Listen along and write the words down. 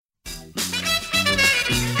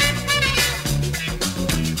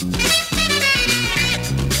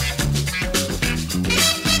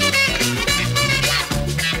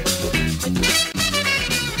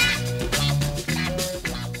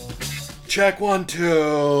Check 1,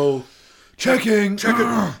 2. Checking. Check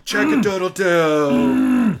a doodle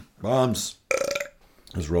do. Bombs.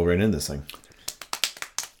 Let's roll right in this thing.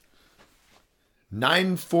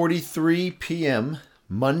 9:43 p.m.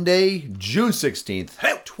 Monday, June 16th,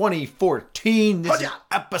 2014. This is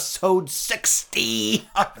episode 60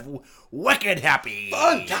 of Wicked Happy.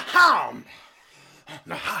 Fun time.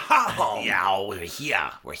 Yeah, we're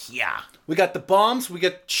here. We got the bombs, we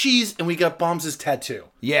got cheese, and we got Bombs' tattoo.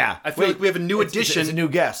 Yeah. I feel like we have a new addition. It's a new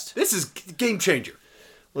guest. This is game changer.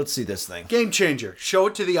 Let's see this thing. Game changer. Show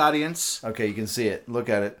it to the audience. Okay, you can see it. Look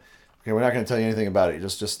at it. Okay, we're not going to tell you anything about it.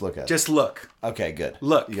 Just look at it. Just look. Okay, good.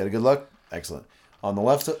 Look. You got a good look? Excellent. On the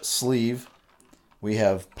left sleeve, we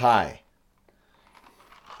have pie.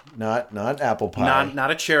 Not apple pie.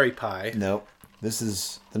 Not a cherry pie. Nope. This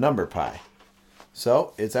is the number pie.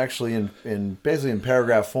 So it's actually in basically in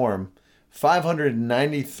paragraph form,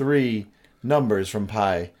 593 numbers from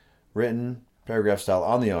pi, written paragraph style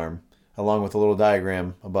on the arm, along with a little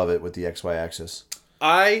diagram above it with the XY axis.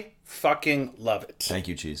 I fucking love it. Thank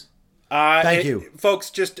you, Cheese. Thank you. Folks,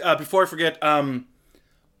 just before I forget, I'm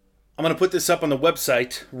going to put this up on the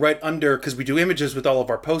website right under, because we do images with all of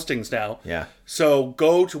our postings now. Yeah. So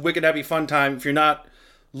go to Wicked Happy Fun Time. If you're not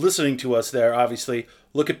listening to us there, obviously,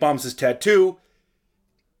 look at Bombs' tattoo.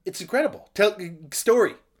 It's incredible.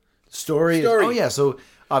 Story. Oh, yeah. So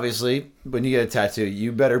obviously, when you get a tattoo,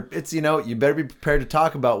 you better be prepared to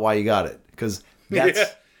talk about why you got it. Because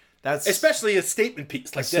that's especially a statement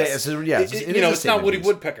piece like this. It's not Woody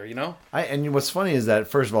Woodpecker, And what's funny is that,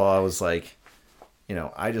 first of all, I was like,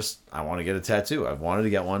 I want to get a tattoo. I've wanted to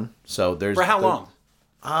get one. So there's for how long?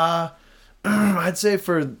 I'd say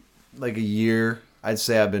for like a year. I'd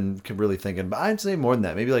say I've been really thinking, but I'd say more than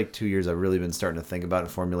that. Maybe like 2 years. I've really been starting to think about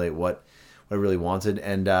and formulate what I really wanted.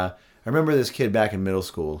 And I remember this kid back in middle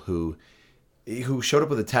school who showed up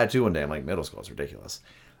with a tattoo one day. I'm like, middle school is ridiculous.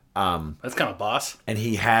 That's kind of boss. And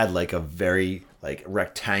he had like a very like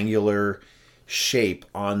rectangular shape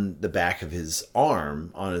on the back of his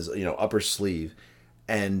arm, on his upper sleeve,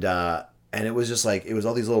 and it was just like, it was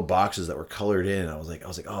all these little boxes that were colored in. I was like,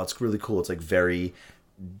 oh, it's really cool. It's like very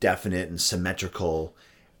definite and symmetrical,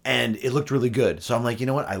 and it looked really good. So I'm like, you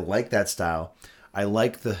know what? I like that style. I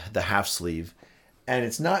like the half sleeve, and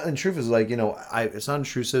it's not intrusive. Like, it's not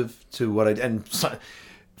intrusive to what I. And so,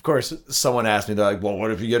 of course, someone asked me, they're like, well, what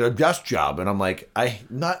if you get a desk job? And I'm like, I'm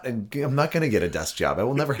not going to get a desk job. I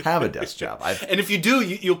will never have a desk job. And if you do,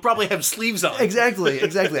 you'll probably have sleeves on. Exactly.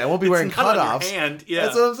 I won't be wearing cutoffs. Yeah.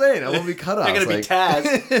 That's what I'm saying. I won't be cutoffs. I'm going to be Taz.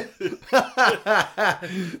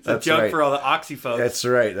 It's a joke for all the Oxy folks. That's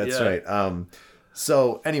right.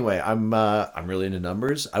 So anyway, I'm really into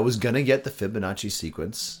numbers. I was gonna get the Fibonacci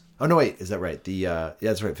sequence. Oh no, wait, is that right?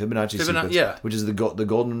 That's right, Fibonacci sequence. Yeah. Which is the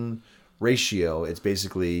golden ratio. It's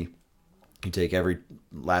basically you take every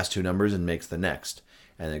last two numbers and makes the next,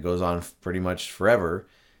 and it goes on pretty much forever,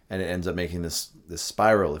 and it ends up making this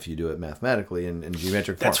spiral if you do it mathematically in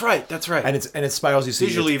geometric form. That's right. And it's spirals. You see,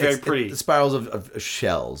 visually very pretty. The spirals of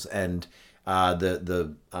shells and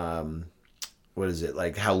the what is it,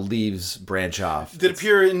 like how leaves branch off that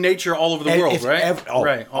appear in nature all over the world, right?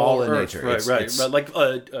 All in nature, right. Like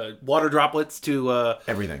water droplets to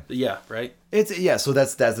everything. Yeah, right. So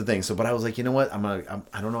that's the thing. So, but I was like, you know what?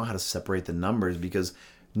 I don't know how to separate the numbers, because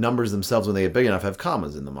numbers themselves, when they get big enough, have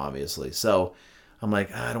commas in them, obviously. So I'm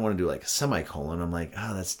like, I don't want to do like a semicolon. I'm like,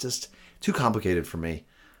 that's just too complicated for me.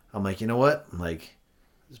 I'm like, you know what? I'm like,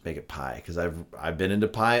 just make it pi, because I've been into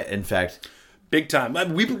pi. In fact, big time.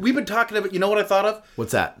 We've been talking about, you know what I thought of?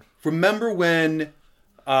 What's that? Remember when,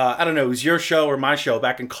 I don't know, it was your show or my show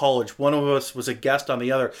back in college. One of us was a guest on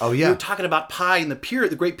the other. Oh, yeah. We were talking about pi and the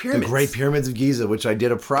Great Pyramids. The Great Pyramids of Giza, which I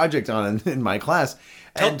did a project on in my class.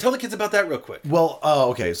 Tell the kids about that real quick. Well,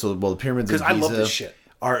 okay. So, the Pyramids of Giza. Because I love this shit.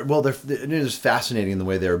 They're just fascinating in the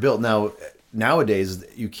way they were built. Now, nowadays,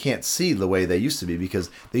 you can't see the way they used to be, because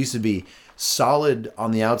they used to be solid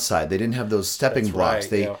on the outside. They didn't have those stepping blocks.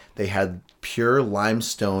 They had pure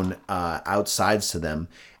limestone outsides to them,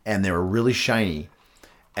 and they were really shiny.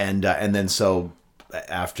 And then so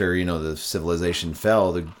after the civilization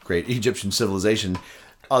fell, the great Egyptian civilization,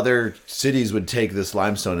 other cities would take this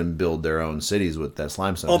limestone and build their own cities with this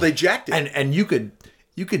limestone. Oh, they jacked it. And you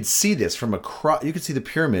could see this from across. You could see the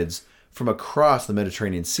pyramids from across the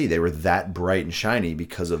Mediterranean Sea. They were that bright and shiny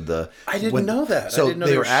because of the. I didn't know that. So I didn't know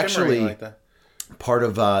they were actually like that. Part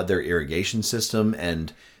of their irrigation system,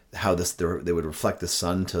 and how they would reflect the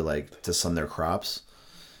sun to sun their crops.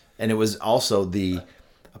 And it was also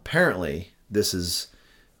apparently this is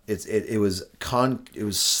it was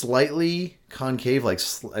slightly concave, like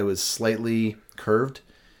it was slightly curved,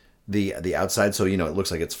 the outside, so it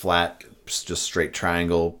looks like it's flat, just straight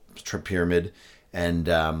triangle pyramid, and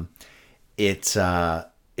it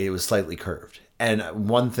was slightly curved. And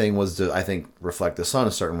one thing was to, I think, reflect the sun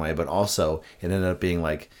a certain way, but also it ended up being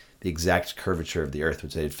like the exact curvature of the Earth,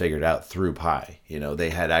 which they had figured out through pi. They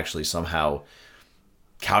had actually somehow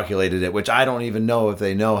calculated it, which I don't even know if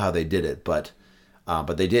they know how they did it, but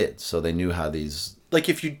they did. So they knew how these. Like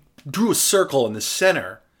if you drew a circle in the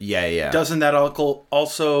center. Yeah. Doesn't that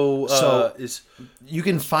also is you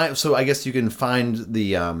can find? So I guess you can find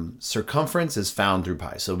the circumference is found through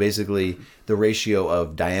pi. So basically, the ratio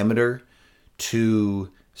of diameter to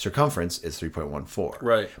circumference is 3.14.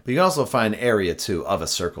 Right. But you can also find area too of a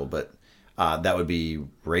circle, but that would be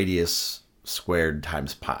radius squared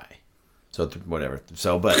times pi. So whatever.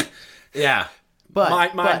 So but yeah.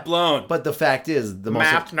 But mind blown. But the fact is, the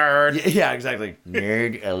math nerd. Yeah, exactly.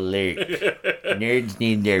 Nerd alert. Nerds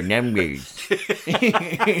need their numbers.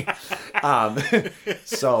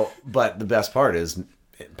 But the best part is,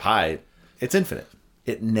 pi, it's infinite.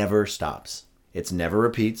 It never stops. It never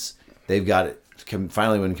repeats. They've got it.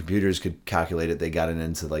 Finally, when computers could calculate it, they got it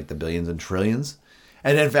into like the billions and trillions.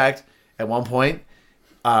 And in fact, at one point,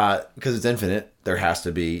 because it's infinite, there has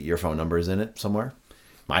to be your phone numbers in it somewhere.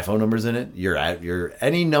 My phone number's in it. Your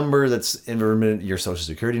any number that's in your social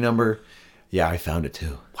security number. Yeah, I found it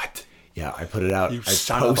too. What? Yeah, I put it out. You I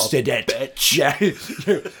posted it. Bitch. Yeah.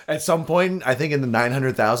 At some point, I think in the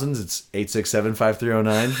 900,000s, it's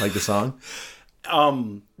 867-5309, like the song.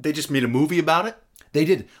 They just made a movie about it. They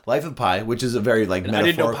did Life of Pi, which is a very metaphorical. I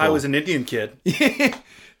didn't know Pi was an Indian kid.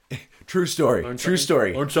 True story. True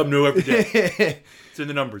story. Learn something new every day. It's in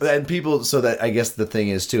the numbers. And people, so that I guess the thing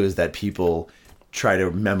is too, is that people try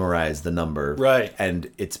to memorize the number, right?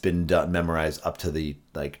 And it's been memorized up to the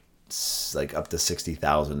like up to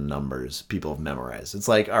 60,000 numbers. People have memorized. It's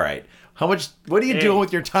like, all right, how much? What are you doing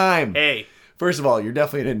with your time? Hey, first of all, you're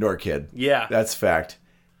definitely an indoor kid. Yeah, that's fact.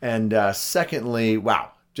 And secondly,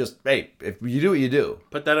 wow, just hey, if you do what you do,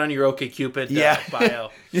 put that on your OkCupid bio.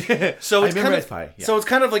 Yeah. So it's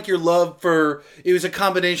kind of like your love for. It was a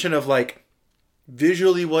combination of like.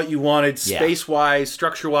 Visually what you wanted, space-wise,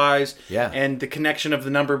 structure-wise, and the connection of the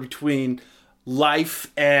number between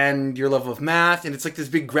life and your love of math, and it's like this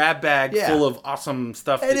big grab bag full of awesome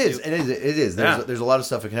stuff. It is. There's a lot of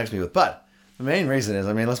stuff it connects me with, but the main reason is,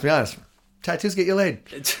 I mean, let's be honest, tattoos get you laid.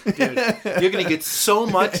 Dude, you're going to get so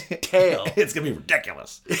much tail. It's going to be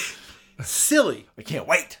ridiculous. Silly. I can't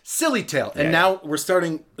wait. Silly tail. And now we're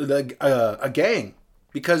starting a gang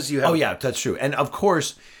because you have... Oh, yeah, that's true. And of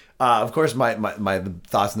course, my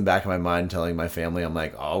thoughts in the back of my mind telling my family, I'm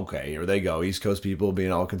like, oh, okay, here they go. East Coast people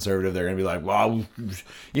being all conservative. They're going to be like, well,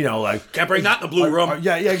 like... Can't bring that in the blue room.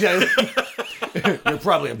 Yeah, exactly. You're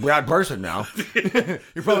probably a bad person now.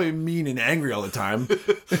 You're probably mean and angry all the time.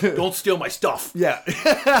 Don't steal my stuff. Yeah.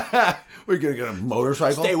 We're going to get a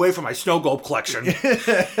motorcycle. Stay away from my snow globe collection.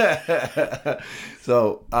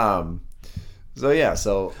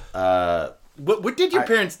 What did your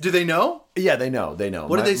parents... Do they know? Yeah, they know.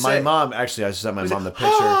 What did they say? My mom, actually, I sent my mom the picture.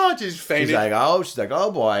 Oh, she's fainted. She's like,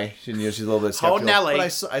 oh boy. She's a little bit skeptical. Oh, Nelly.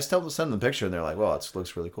 But I still send them the picture, and they're like, well, it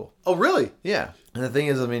looks really cool. Oh, really? Yeah. And the thing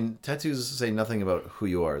is, I mean, tattoos say nothing about who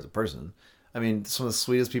you are as a person. I mean, some of the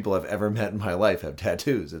sweetest people I've ever met in my life have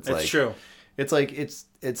tattoos. It's true. It's like, it's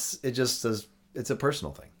a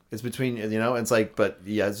personal thing. It's between, it's like, but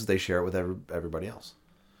yes, they share it with everybody else.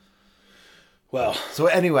 Well, so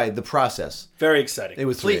anyway, the process. Very exciting. It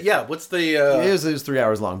was what's the... It was 3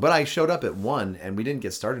 hours long, but I showed up at 1 and we didn't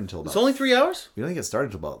get started until about... It's only 3 hours? We didn't get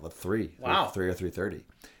started until about 3. Wow. 3 or 3:30.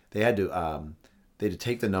 They had to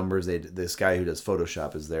take the numbers. This guy who does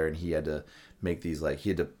Photoshop is there, and he had to make these,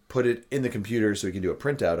 he had to put it in the computer so he can do a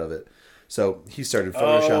printout of it. So he started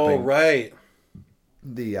Photoshopping. Oh, right.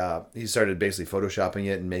 He started basically Photoshopping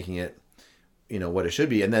it and making it, what it should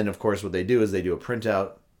be. And then, of course, what they do is they do a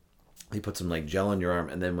printout. They put some gel on your arm,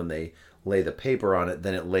 and then when they lay the paper on it,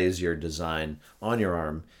 then it lays your design on your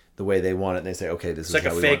arm the way they want it. And they say, okay, this is like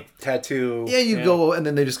how a we fake want it. tattoo. Yeah, go, and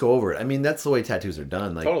then they just go over it. I mean, that's the way tattoos are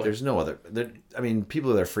done. Totally. There's no other. I mean,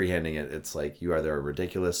 people that are freehanding it, it's like you either are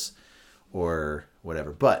ridiculous or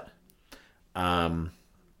whatever. But,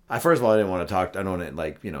 first of all, I didn't want to talk. I don't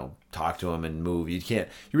want to talk to him and move. You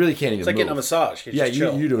really can't even. It's like move. getting a massage.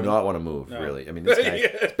 You do not want to move, really. I mean, this guy,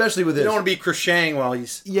 especially with this. You don't want to be crocheting while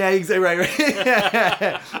he's. Yeah, exactly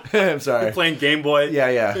right. I'm sorry. You're playing Game Boy.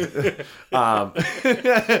 Yeah.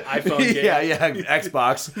 iPhone game. Yeah.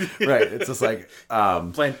 Xbox. Right. It's just like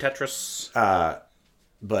playing Tetris.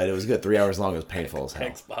 But it was good. 3 hours long. It was painful as hell.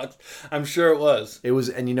 Xbox. I'm sure it was. It was,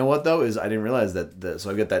 and you know what though is I didn't realize that.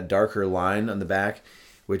 So I got that darker line on the back,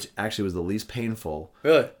 which actually was the least painful.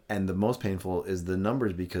 Really? And the most painful is the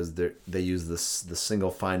numbers because they use the single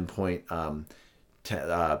fine point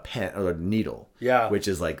pen or needle. Yeah. Which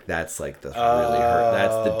is like that's like the really hurt.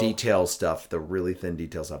 That's the detail stuff, the really thin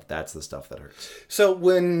detail stuff. That's the stuff that hurts. So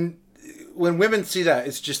when women see that,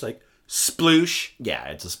 it's just like sploosh. Yeah,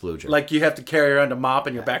 it's a splooger. Like you have to carry around a mop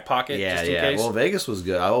in your back pocket. Yeah, just in case. Well, Vegas was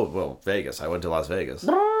good. Vegas. I went to Las Vegas.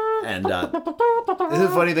 And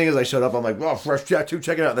the funny thing is, I showed up. I'm like, "Oh, fresh tattoo,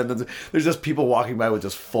 check it out." Then there's just people walking by with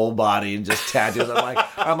just full body and just tattoos. I'm like,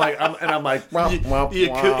 it's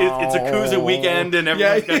a Kuza weekend, and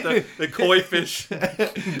everyone's got the koi fish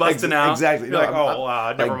busting out. Exactly. You're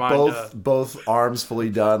like, never mind. Both arms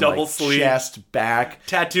fully done, double like sleeve, chest, back,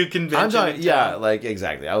 tattoo convention. I'm talking, like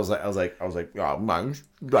exactly. I was like, oh, mine's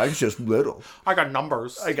just little. I got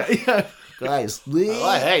numbers. Guys,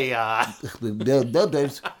 hey,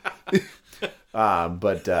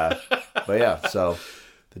 but yeah, so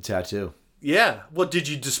the tattoo. Yeah. Well, did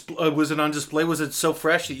you was it on display? Was it so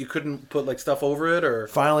fresh that you couldn't put like stuff over it, or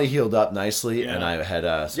finally healed up nicely? Yeah. And I had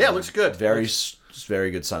it looks good. Very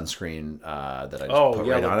good sunscreen that I just put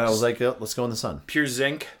right on. And I was like, let's go in the sun. Pure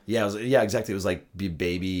zinc. Yeah, exactly. It was like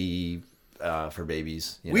baby for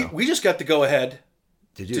babies. We just got the go ahead.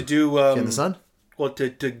 Did you to do in the sun? Well, to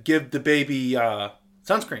give the baby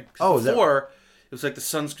sunscreen. Before, it was like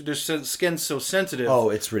their skin's so sensitive. Oh,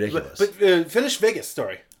 it's ridiculous. But finish Vegas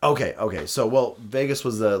story. Okay. So, Vegas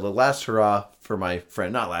was the last hurrah for my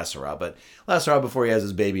friend. Not last hurrah, but last hurrah before he has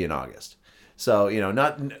his baby in August. So,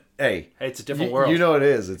 hey, it's a different world. You know it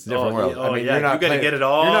is. It's a different world. I mean, you're not you got to get it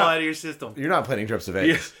all out of your system. You're not planning trips to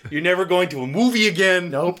Vegas. You're never going to a movie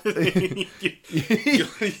again. Nope. You'll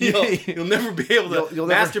never be able to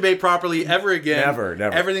masturbate properly ever again. Never.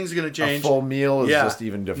 Everything's going to change. A full meal is just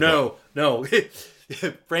even different. No.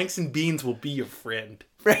 Franks and beans will be your friend.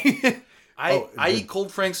 I eat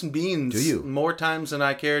cold Franks and beans. Do you? More times than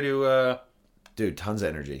I care to. Dude, tons of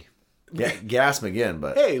energy. Gas McGinn,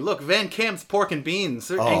 but hey, look, Van Camp's pork and beans.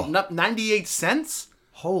 They're 98 cents.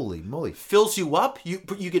 Holy moly! Fills you up. You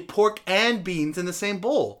get pork and beans in the same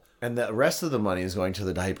bowl. And the rest of the money is going to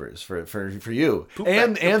the diapers for you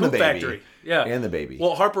and the baby. Factory. Yeah, and the baby.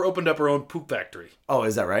 Well, Harper opened up her own poop factory. Oh,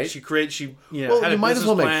 is that right? She had you might as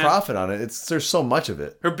well make profit on it. There's so much of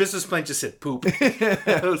it. Her business plan just said poop.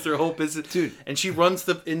 That was her whole business, dude. And she runs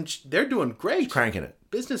they're doing great. Cranking it.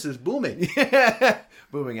 Business is booming.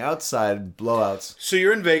 Booming outside blowouts. So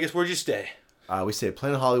you're in Vegas. Where'd you stay? We stayed at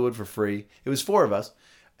Planet Hollywood for free. It was 4 of us,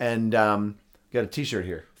 and got a T-shirt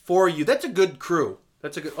here. 4 of you. That's a good crew.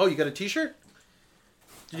 That's a good. Oh, you got a T-shirt?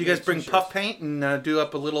 Did you guys bring puff paint and do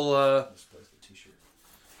up a little? This place the T-shirt.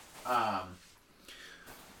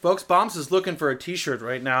 Folks, Bombs is looking for a T-shirt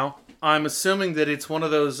right now. I'm assuming that it's one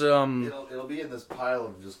of those. It'll be in this pile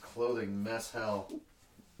of just clothing mess hell.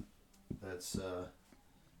 That's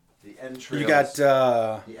the entrails. You got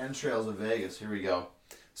the entrails of Vegas. Here we go.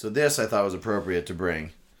 So this I thought was appropriate to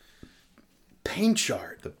bring. Pain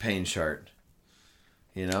chart. The pain chart.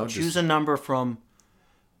 Choose a number from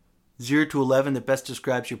 0 to 11 that best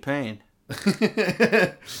describes your pain.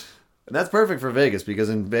 And that's perfect for Vegas because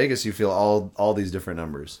in Vegas you feel all these different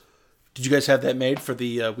numbers. Did you guys have that made for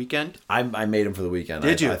the weekend? I made them for the weekend.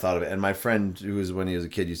 Did you? I thought of it, and my friend who was when he was a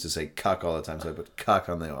kid used to say "cuck" all the time, so I put "cuck"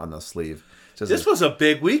 on the sleeve. This was a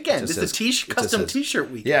big weekend. This is a custom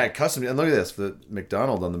T-shirt weekend. Yeah, custom. And look at this, the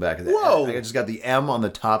McDonald on the back of it. Whoa! I just got the M on the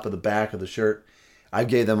top of the back of the shirt. I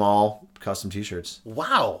gave them all custom T-shirts.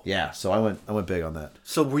 Wow. Yeah, so I went big on that.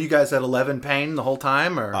 So were you guys at 11 pain the whole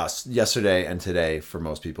time, or? Yesterday and today for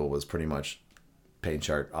most people was pretty much pain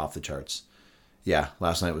chart off the charts. Yeah,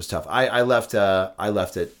 last night was tough. I left at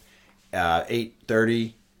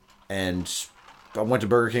 8:30, and I went to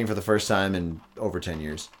Burger King for the first time in over 10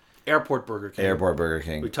 years. Airport Burger King. Airport Burger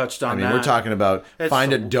King. We touched on that. I mean, we're talking about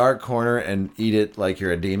find a dark corner and eat it like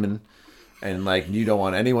you're a demon, and like you don't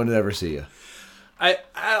want anyone to ever see you.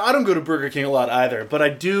 I don't go to Burger King a lot either, but I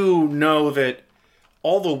do know that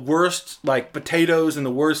all the worst like potatoes and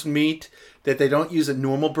the worst meat that they don't use at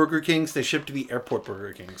normal Burger Kings, they ship to the airport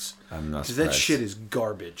Burger Kings. I'm not surprised. Because that shit is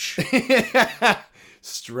garbage.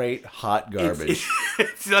 Straight hot garbage.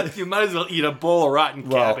 It's like you might as well eat a bowl of rotten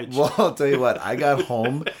cabbage. Well, I'll tell you what. I got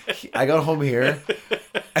home here,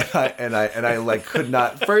 and I like could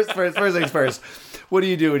not. First things first. What do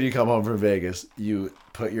you do when you come home from Vegas? You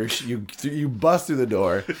put you bust through the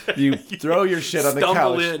door. You throw your shit on the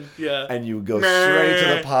couch, and you go straight to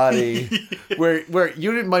the potty, where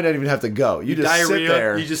you might not even have to go. You just diarrhea, sit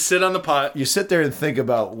there. You just sit on the pot. You sit there and think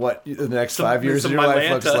about what the next 5 years of your life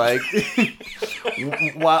looks like,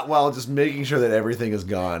 while just making sure that everything is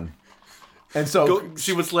gone. And so go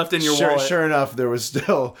see what's left in your wallet. Sure enough, there was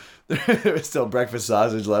still breakfast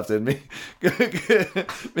sausage left in me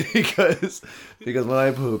because when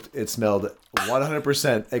I pooped, it smelled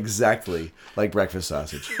 100% exactly like breakfast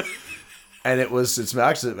sausage, and it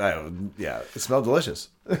smelled delicious.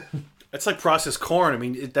 It's like processed corn. I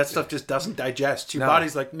mean, that stuff just doesn't digest. Your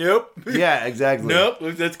body's like, nope. Yeah, exactly. Nope.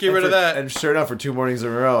 Let's get rid of that. And sure enough, for 2 mornings in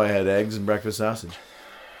a row, I had eggs and breakfast sausage.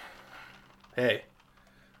 Hey,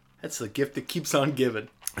 that's the gift that keeps on giving.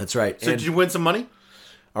 That's right. So did you win some money?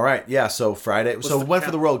 All right. Yeah. So Friday. We went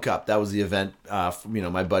for the World Cup. That was the event.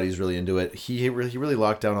 My buddy's really into it. He really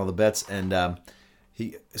locked down all the bets, and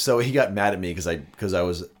he got mad at me because I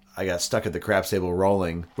got stuck at the craps table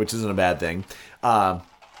rolling, which isn't a bad thing.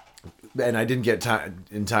 And I didn't get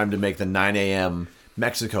in time to make the 9 a.m.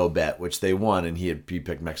 Mexico bet, which they won, and he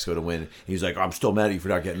picked Mexico to win. He's like, I'm still mad at you for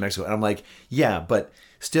not getting Mexico. And I'm like, yeah, but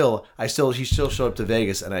he still showed up to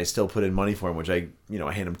Vegas, and I still put in money for him, which I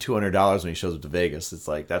hand him $200 when he shows up to Vegas. It's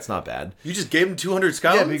like, that's not bad. You just gave him 200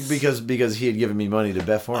 scalps? Yeah, because he had given me money to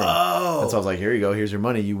bet for him. Oh. And so I was like, here you go, here's your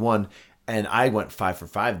money, you won. And I went 5 for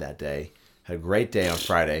 5 that day. Had a great day on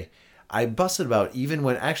Friday. I busted about even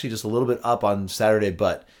went actually just a little bit up on Saturday,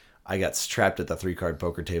 but I got trapped at the 3-card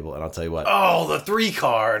poker table, and I'll tell you what. Oh, the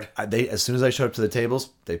 3-card. As soon as I showed up to the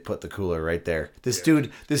tables, they put the cooler right there. This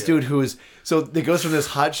dude who is so it goes from this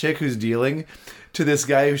hot chick who's dealing to this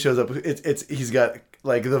guy who shows up. He's got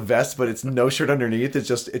like the vest, but it's no shirt underneath. It's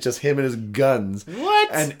just him and his guns.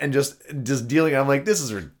 What? And just dealing. I'm like, this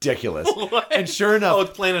is ridiculous. What? And sure enough,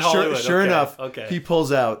 it's Planet Hollywood. Sure enough, he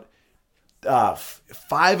pulls out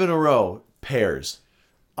 5 in a row pairs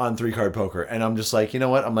on 3-card poker, and I'm just like, you know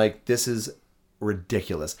what? I'm like, this is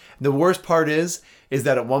ridiculous. The worst part is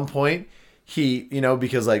that at one point he,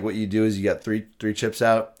 because like what you do is you got three chips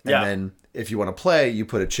out, and then if you want to play, you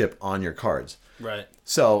put a chip on your cards. Right.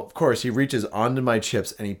 So of course he reaches onto my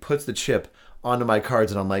chips and he puts the chip onto my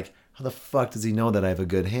cards, and I'm like, how the fuck does he know that I have a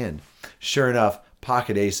good hand? Sure enough,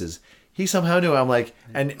 pocket aces. He somehow knew. I'm like,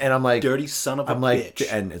 and I'm like, dirty son of a bitch.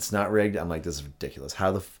 bitch. And it's not rigged. I'm like, this is ridiculous.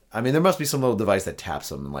 There must be some little device that taps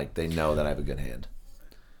them, and like they know that I have a good hand.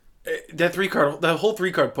 That whole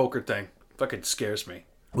 3-card poker thing, fucking scares me.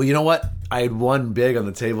 Well, you know what? I had won big on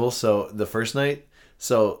the table, so the first night,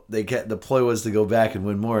 so the ploy was to go back and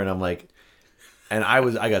win more, and I'm like. And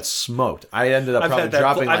I got smoked. I ended up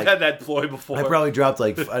dropping. I've had that ploy before. I probably dropped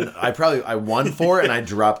I won 4 and I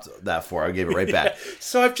dropped that 4. I gave it right back.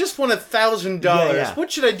 So I've just won $1,000. Yeah.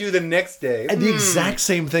 What should I do the next day? And the exact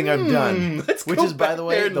same thing I've done. Which is, by the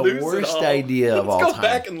way, the worst idea of all time. Let's go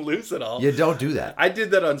back and lose it all. You don't do that. I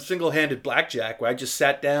did that on single-handed blackjack, where I just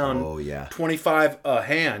sat down. Oh yeah. 25 a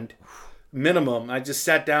hand minimum. I just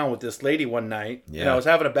sat down with this lady one night. Yeah. And I was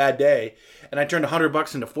having a bad day, and I turned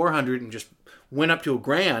 $100 into $400 and just went up to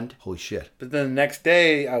 $1,000. Holy shit. But then the next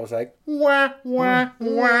day, I was like, wah, wah,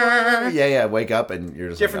 wah. Yeah, wake up and you're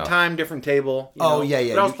just different time, different table.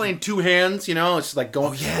 Yeah. But I was playing 2 hands, it's just like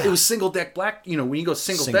going. Oh, yeah. It was single deck black. When you go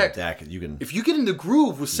single deck, if you get in the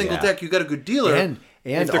groove with single deck, you got a good dealer. And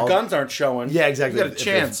if their guns aren't showing, exactly. You got a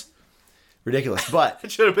chance. Ridiculous, but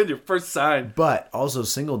it should have been your first sign. But also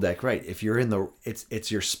single deck, right? If you're in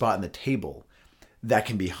it's your spot in the table. That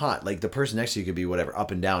can be hot. Like the person next to you could be whatever,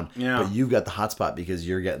 up and down. Yeah. But you've got the hot spot because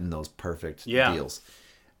you're getting those perfect deals.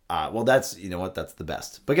 Well, that's that's the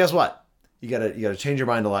best. But guess what? You gotta change your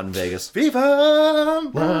mind a lot in Vegas.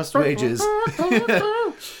 Viva lost wages.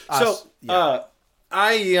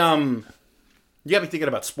 You got me thinking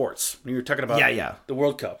about sports when you were talking about the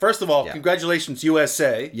World Cup. First of all, congratulations,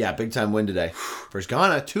 USA. Yeah, big time win today. First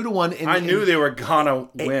Ghana, 2-1. I knew they were gonna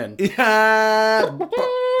win. Yeah.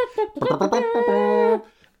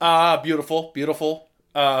 Beautiful.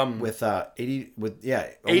 With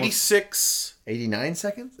 86, 89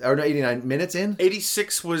 seconds or no, 89 minutes in.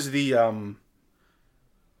 86 was the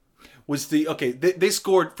okay. They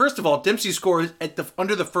scored. First of all, Dempsey scored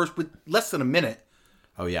under the first with less than a minute.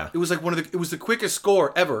 Oh yeah, it was like it was the quickest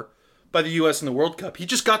score ever by the U.S. in the World Cup. He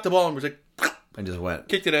just got the ball and was like, and just went,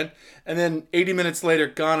 kicked it in, and then 80 minutes later,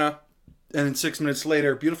 Ghana, and then 6 minutes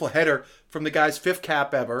later, beautiful header from the guy's 5th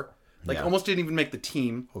cap ever. Almost didn't even make the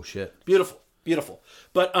team. Oh shit, beautiful.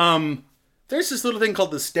 But there's this little thing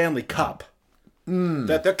called the Stanley Cup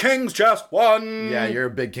that the Kings just won. Yeah, you're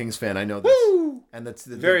a big Kings fan. I know this. Woo! And that's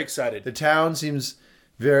very excited. The town seems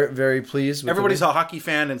very, very pleased. Everybody's a hockey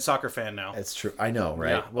fan and soccer fan now. It's true. I know,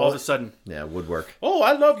 right? Yeah, all of a sudden. Yeah, woodwork. Oh,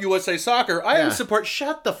 I love USA Soccer. I support.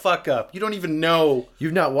 Shut the fuck up. You don't even know.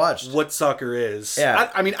 You've not watched what soccer is.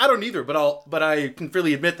 Yeah. I mean, I don't either. But I can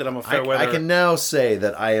freely admit that I'm a fair weather. I can now say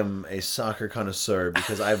that I am a soccer connoisseur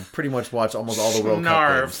because I've pretty much watched almost all the World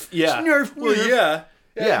Cup games. Yeah. Snarf. Well, yeah.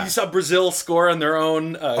 Yeah. You saw Brazil score on their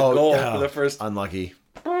own goal for the first. Unlucky.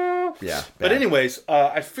 Yeah. But anyways,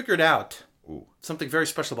 I figured out something very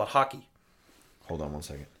special about hockey. Hold on one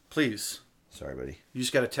second. Please. Sorry, buddy. You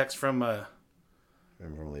just got a text from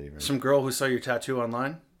some girl who saw your tattoo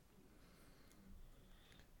online?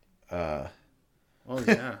 Oh,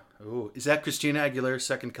 yeah. Ooh. Is that Christina Aguilera's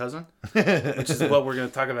second cousin? Which is what we're going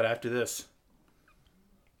to talk about after this.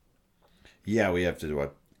 Yeah, we have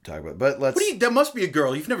to talk about. But let's. That must be a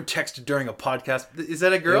girl. You've never texted during a podcast. Is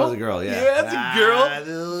that a girl? It was a girl. Yeah. Yeah, that's a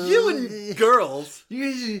girl. You and girls. What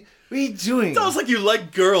are you doing? It sounds like you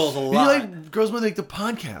like girls a lot. You like girls when they make the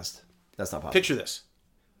podcast. That's not possible. Picture this: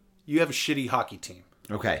 you have a shitty hockey team.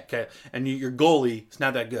 Okay. And your goalie is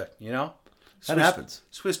not that good. You know. That happens.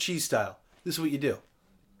 Swiss cheese style. This is what you do.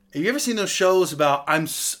 Have you ever seen those shows about I'm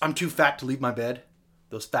too fat to leave my bed?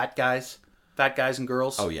 Those fat guys and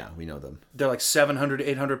girls. Oh yeah, we know them. They're like 700,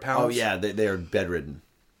 800 pounds. Oh yeah, they are bedridden.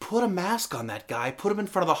 Put a mask on that guy. Put him in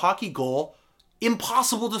front of the hockey goal.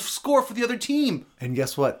 Impossible to score for the other team. And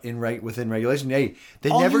guess what? Within regulation, they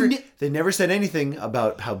never said anything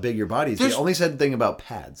about how big your body is. They only said anything about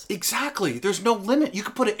pads. Exactly. There's no limit. You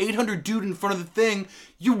could put an 800 dude in front of the thing.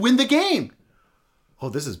 You win the game. Oh,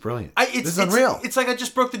 this is brilliant. This is unreal. It's like I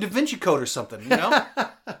just broke the Da Vinci Code or something, you know?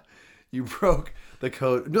 You broke the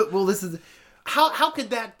code. No, well, this is... How could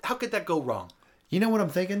that go wrong? You know what I'm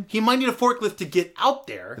thinking? He might need a forklift to get out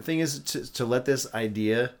there. The thing is, to let this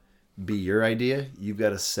idea be your idea, you've got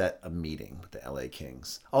to set a meeting with the LA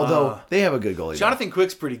Kings. Although, they have a good goalie. Jonathan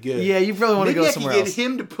Quick's pretty good. Yeah, you probably want to go somewhere else. Maybe I could get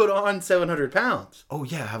him to put on 700 pounds. Oh,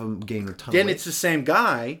 yeah, have him gain a ton Then of weight. it's the same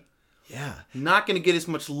guy. Yeah, not going to get as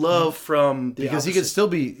much love from the because opposite.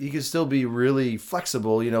 he could still be really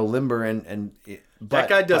flexible, limber and. That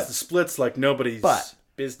guy does the splits like nobody's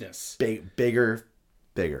business. Bigger.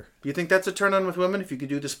 Do you think that's a turn on with women if you could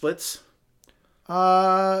do the splits?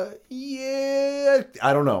 Yeah,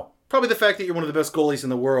 I don't know. Probably the fact that you're one of the best goalies in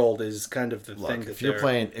the world is kind of the thing.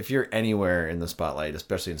 If you're anywhere in the spotlight,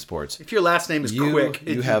 especially in sports, if your last name is Quick,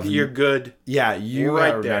 you're good. Yeah, you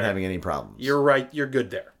are right not having any problems. You're right. You're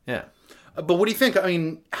good there. Yeah. But what do you think? I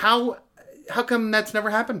mean, how come that's never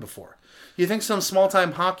happened before? You think some small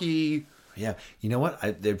time hockey? Yeah. You know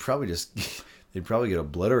what? They'd probably get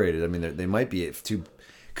obliterated. I mean, they might be too.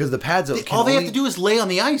 Because the pads all they have to do is lay on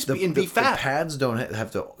the ice and be fat. The pads don't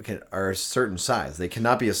have to are a certain size. They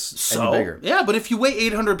cannot be any bigger. Yeah, but if you weigh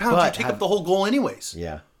 800 pounds, you take up the whole goal anyways.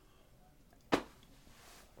 Yeah. I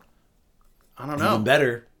don't know. Even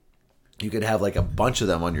better, you could have like a bunch of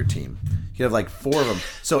them on your team. You could have like 4 of them.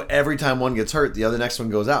 So every time one gets hurt, the next one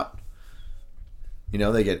goes out.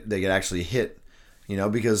 They get actually hit.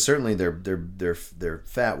 Because certainly their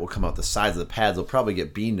fat will come out the sides of the pads. They'll probably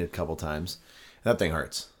get beamed a couple times. That thing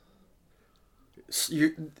hurts.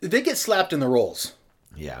 They get slapped in the rolls.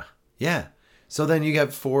 Yeah. Yeah. So then you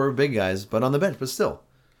got 4 big guys, but on the bench, but still.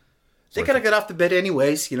 They gotta get off the bed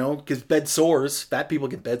anyways, because bed sores. Fat people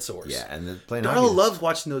get bed sores. Yeah, and then playing hockey. Darla loves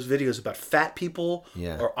watching those videos about fat people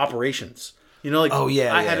or operations.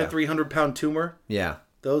 I had a 300-pound tumor. Yeah.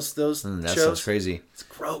 Those that shows. Sounds crazy. It's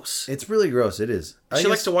gross. It's really gross. It is. She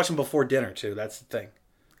likes to watch them before dinner, too. That's the thing.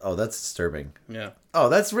 Oh, that's disturbing. Yeah. Oh,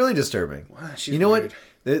 that's really disturbing. Wow, you know weird.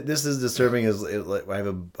 What? This is disturbing. I have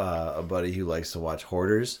a buddy who likes to watch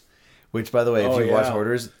Hoarders, which, by the way, if you watch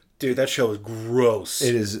Hoarders, dude, that show is gross.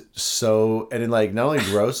 It is so, and not only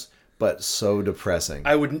gross, but so depressing.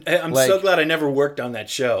 I'm so glad I never worked on that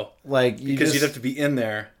show. Because you'd have to be in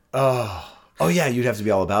there. Oh yeah, you'd have to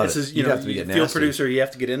be all about it. You'd have to be a field producer. You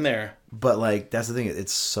have to get in there. But that's the thing.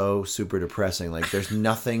 It's so super depressing. There's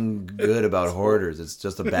nothing good about Hoarders. It's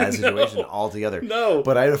just a bad situation altogether. No.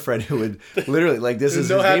 But I had a friend who would literally this is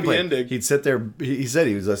his happy gameplay. Ending. He'd sit there. He said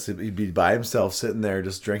he'd be by himself, sitting there,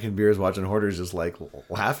 just drinking beers, watching Hoarders, just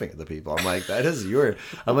laughing at the people. I'm like, are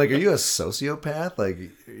you a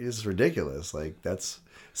sociopath? It's ridiculous.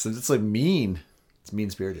 It's mean. It's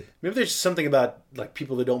mean-spirited. Maybe there's something about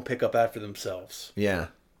people that don't pick up after themselves. Yeah.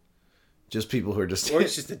 Just people who are just... Or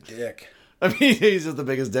he's just a dick. I mean, he's just the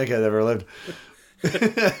biggest dickhead I've ever lived.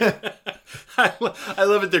 I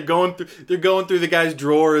love it. They're going through the guy's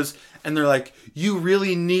drawers, and they're like, "You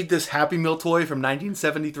really need this Happy Meal toy from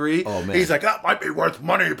 1973?" Oh man, he's like, "That might be worth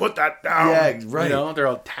money. Put that down." Yeah, right. They're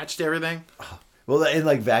all attached to everything. Well,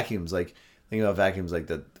 in vacuums, think about vacuums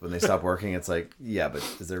that when they stop working, it's yeah, but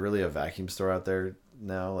is there really a vacuum store out there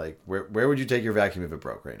now? Where would you take your vacuum if it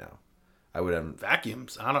broke right now? I would have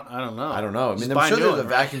vacuums. I don't know. I don't know. I mean, I'm sure there's a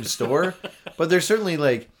vacuum store, but there's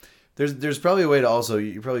certainly there's probably a way to also,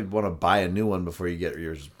 you probably want to buy a new one before you get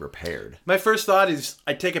yours repaired. My first thought is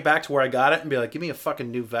I'd take it back to where I got it and be like, give me a fucking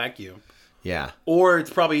new vacuum. Yeah. Or it's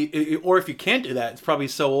probably, or if you can't do that, it's probably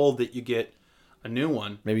so old that you get a new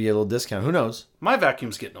one. Maybe you get a little discount. Who knows? My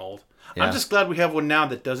vacuum's getting old. Yeah. I'm just glad we have one now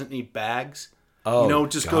that doesn't need bags. Oh, you know,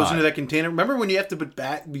 it just goes into that container. Remember when you have to put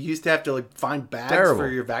we used to have to like find bags for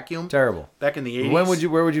your vacuum? Terrible. Back in the 80s.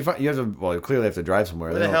 Where would you find? You have to. Well, you clearly have to drive somewhere.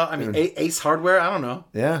 Where the hell? I mean, Ace Hardware. I don't know.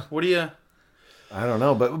 Yeah. What do you? I don't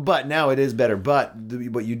know, but now it is better. But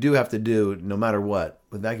what you do have to do, no matter what,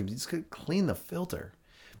 with vacuums, you just clean the filter.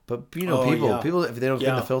 But people, if they don't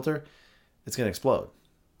clean the filter, it's gonna explode.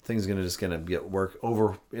 Thing's gonna get It's gonna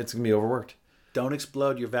be overworked. Don't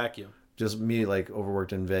explode your vacuum. Just me, like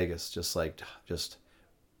overworked in Vegas, just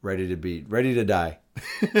ready to die.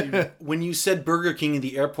 When you said Burger King in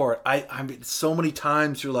the airport, I mean, so many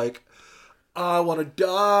times you're like, I want to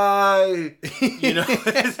die. You know,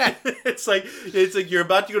 it's like you're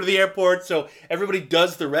about to go to the airport, so everybody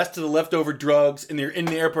does the rest of the leftover drugs, and you're in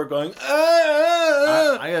the airport going,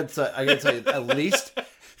 ah. I gotta tell you, at least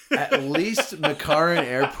McCarran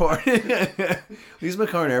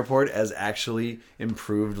Airport, has actually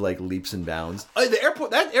improved like leaps and bounds.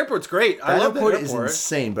 That airport's great. I love that airport. Is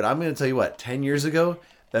insane. But I'm gonna tell you what, 10 years ago,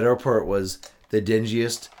 that airport was the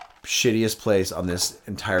dingiest, shittiest place on this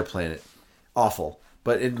entire planet. Awful.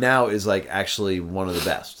 But it now is like actually one of the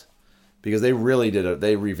best because they really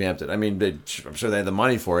they revamped it. I mean, I'm sure they had the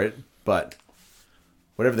money for it, but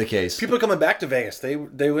whatever the case, people are coming back to Vegas. They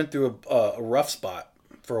went through a rough spot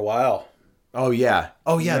for a while. Oh yeah.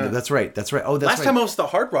 That's right. Oh, that's last time I was at the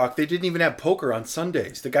Hard Rock, they didn't even have poker on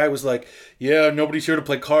Sundays. The guy was like, "Yeah, nobody's here to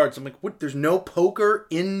play cards." I'm like, "What? There's no poker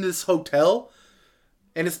in this hotel?"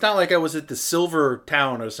 And it's not like I was at the Silver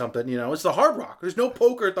Town or something, you know. It's the Hard Rock. There's no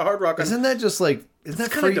poker at the Hard Rock. Isn't that just like... Isn't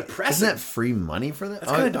that kind of depressing? Isn't that free money for that?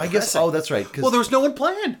 That's kind of depressing. I guess... Oh, that's right. Well, there was no one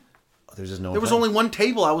playing. There's just no one There was only one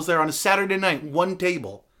table. I was there on a Saturday night. One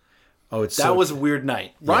table. Oh, that was a weird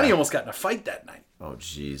night. Ronnie almost got in a fight that night. Oh,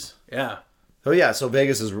 jeez. Yeah. Oh, yeah. So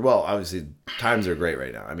Vegas is... Well, obviously, times are great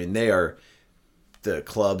right now. I mean, the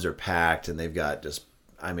clubs are packed, and they've got just...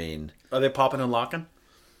 I mean... Are they popping and locking?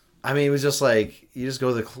 I mean, it was just like you just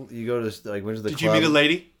go to went to the club. Did you meet a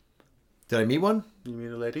lady? Did I meet one? Did you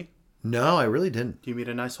meet a lady? No, I really didn't. Did you meet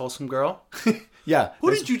a nice, wholesome girl? Yeah.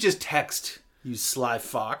 Who did you just text? You sly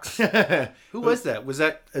fox. Who was that? Was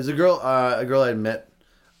that? It was a girl I had met.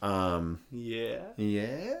 Yeah.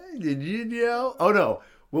 Yeah. Did you know? Oh no.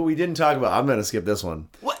 What we didn't talk about. I'm gonna skip this one.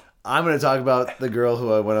 What? I'm gonna talk about the girl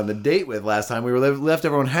who I went on the date with last time. We were left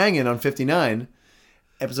everyone hanging on 59.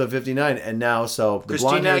 Episode 59, and now, so the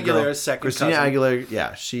Christina Aguilera's second Christina cousin. Aguilera,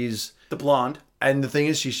 yeah, she's... The blonde. And the thing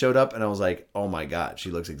is, she showed up, and I was like, oh my god,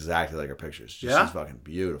 she looks exactly like her pictures. She's fucking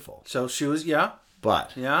beautiful. So she was,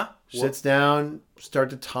 But... Yeah? Sits down,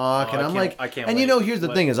 start to talk, and I'm like... I can't and wait. you know, here's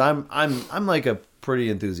the thing is, I'm like a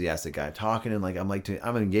pretty enthusiastic guy. Talking, and like, I'm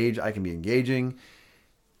engaged, I can be engaging,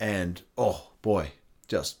 and, oh, boy,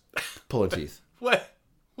 just pulling teeth. What?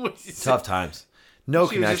 Tough times. No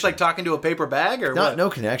she connection. was just like talking to a paper bag, or what?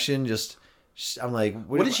 No connection. Just I'm like,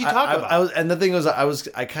 what did she talk about? And the thing was,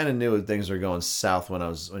 I kind of knew things were going south when I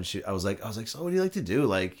was like, so what do you like to do?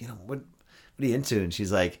 Like, you know, what are you into? And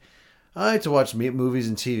she's like, I like to watch meat movies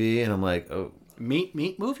and TV. And I'm like, oh, meat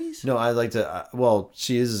movies? No, I like to. Well,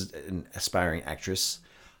 she is an aspiring actress,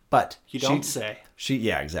 but you don't say.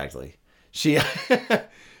 Yeah, exactly.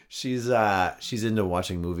 She's into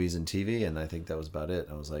watching movies and TV, and I think that was about it.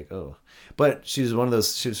 I was like, oh. But she's one of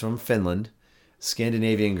those, she was from Finland,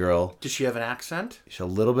 Scandinavian girl. Does she have an accent? She had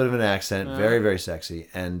a little bit of an accent, very, very sexy.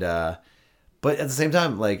 And, but at the same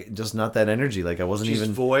time, like, just not that energy. Like, I wasn't She's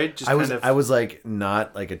even... void? Just I was like,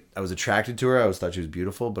 not, like, I was attracted to her. I always thought she was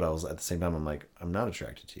beautiful, but I was, at the same time, I'm like, I'm not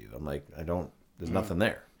attracted to you. I'm like, there's nothing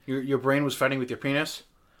there. Your brain was fighting with your penis?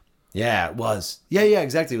 Yeah, it was. Yeah,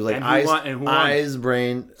 exactly. It was like who won? eyes,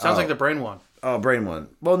 brain. Sounds like the brain won. Oh, brain won.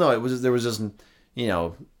 Well, no, there was just,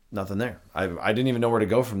 nothing there. I didn't even know where to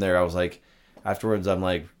go from there. I was like, afterwards, I'm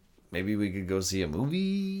like, maybe we could go see a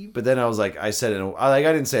movie. But then I was like, I said it, I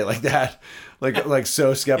didn't say it like that, like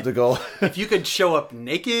so skeptical. If you could show up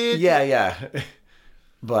naked. Yeah.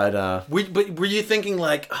 But were you thinking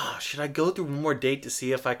like, oh, should I go through one more date to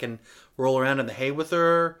see if I can roll around in the hay with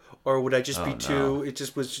her? Or would I just be too? It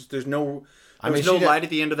just was. There's no. There was no light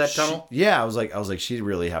at the end of that tunnel. I was like, she'd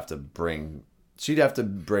really have to bring. She'd have to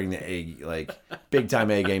bring the A, like big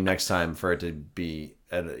time A game next time for it to be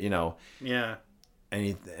at Yeah.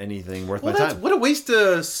 Anything worth my time. What a waste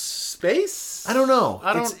of space. I don't know.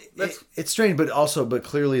 It's strange, but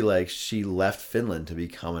clearly, like, she left Finland to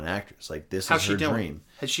become an actress. Like, this is her dream.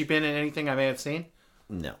 Has she been in anything I may have seen?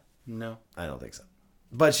 No, I don't think so.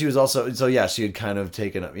 But she was also, she had kind of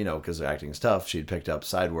taken up, because acting is tough. She had picked up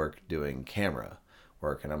side work doing camera,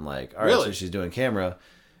 work. And I'm like, all right, so she's doing camera.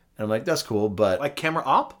 And I'm like, that's cool, but like camera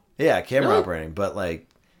op? Yeah, camera operating, but like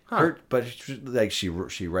she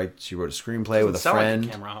wrote a screenplay with a friend.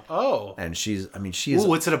 Like a camera op. Oh. And she's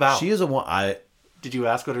what's it about? She is Did you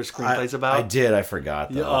ask what her screenplay's about? I did. I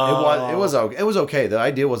forgot though. It was okay. It was okay. The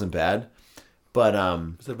idea wasn't bad, but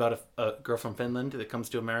is it about a girl from Finland that comes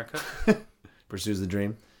to America, pursues the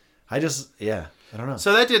dream? I don't know.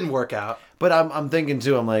 So that didn't work out. But I'm thinking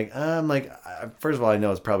too. I'm like, first of all, I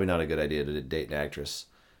know it's probably not a good idea to date an actress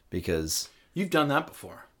because you've done that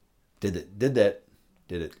before. Did it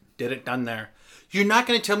done there. You're not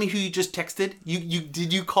going to tell me who you just texted?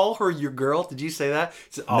 Did you call her your girl? Did you say that?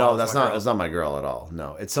 No, that's not my girl at all.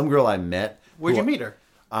 No, it's some girl I met. Where'd you meet her?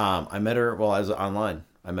 I met her. Well, I was online.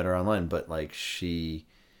 I met her online, but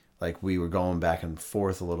we were going back and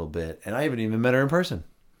forth a little bit, and I haven't even met her in person.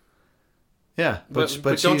 Yeah, but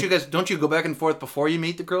don't you go back and forth before you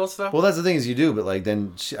meet the girls though? Well, that's the thing is you do, but like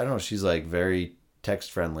then I don't know. She's like very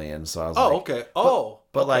text friendly, and so I was like, okay.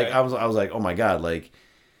 But like I was like, oh my god, like.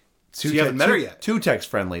 So you haven't met her yet? Too text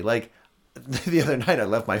friendly. Like the other night, I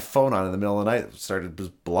left my phone on in the middle of the night. It started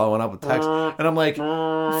just blowing up with text, and I'm like,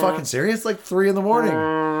 "Fucking serious? It's like 3 a.m.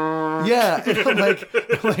 Yeah, and I'm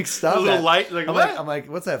like, stop. A little that. Light. Like I'm like,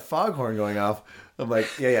 what's that foghorn going off? I'm like,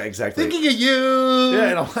 yeah, exactly. Thinking of you. Yeah,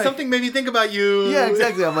 and I'm like, something made me think about you. Yeah,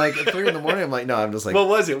 exactly. I'm like, at 3 a.m. I'm like, no, I'm just like, what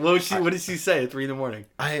was it? What did she say at 3 a.m?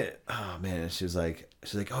 Oh man, she was like,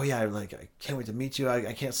 oh yeah, I can't wait to meet you.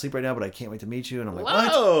 I can't sleep right now, but I can't wait to meet you. And I'm like,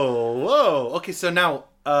 whoa. Okay, so now,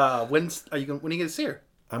 when are you going to see her?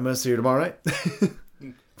 I'm gonna see her tomorrow night.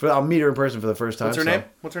 I'll meet her in person for the first time.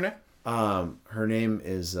 What's her name? Her name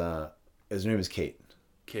is Kate.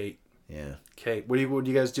 Kate. Yeah. Kate. What are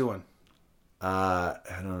you guys doing? I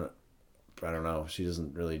don't know. She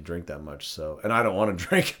doesn't really drink that much, so and I don't want to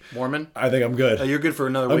drink. Mormon? I think I'm good. You're good for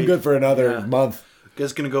another week. I'm good for another month. You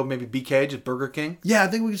guys gonna go maybe BK, just Burger King? Yeah, I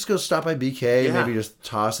think we just go stop by BK, maybe just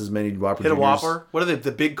toss as many Whopper Hit a Whopper. What are they?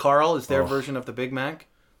 The Big Carl is their version of the Big Mac?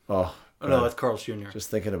 Oh no, that's Carl's Jr.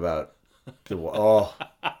 Just thinking about heart.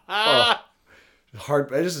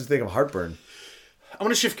 I just think of heartburn. I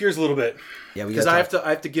want to shift gears a little bit. Yeah, because I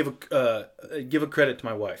have to give a credit to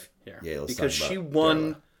my wife here. Yeah, let's because talk about she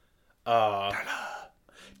won. Dada.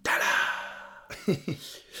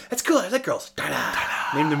 That's cool. I like girls.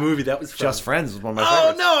 Dada. Name the movie. That was fun. Just Friends was one of my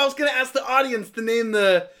favorites. Oh no! I was gonna ask the audience to name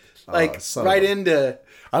the into.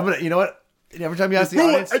 I'm gonna. You know what? Every time you ask the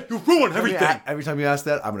audience, you ruin everything. Every time you ask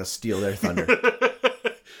that, I'm gonna steal their thunder.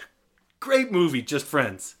 Great movie, Just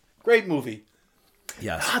Friends. Great movie.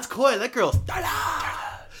 Yes. That's cool. I like girls.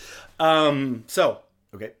 So.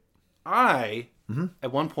 Okay. I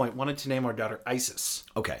at one point wanted to name our daughter Isis.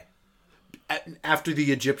 Okay. After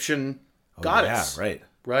the Egyptian goddess. Yeah, right.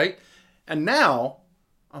 Right? And now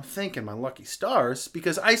I'm thinking my lucky stars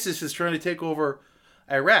because ISIS is trying to take over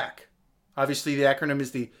Iraq. Obviously, the acronym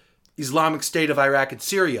is the Islamic State of Iraq and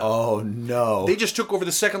Syria. Oh, no. They just took over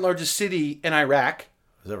the second largest city in Iraq.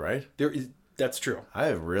 Is that right? That's true. I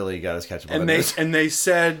have really got to catch up on this. And they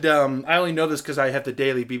said, I only know this because I have the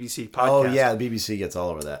daily BBC podcast. Oh, yeah, the BBC gets all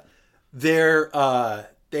over that. They're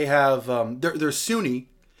Sunni,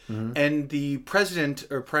 and the president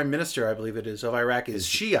or prime minister, I believe it is, of Iraq is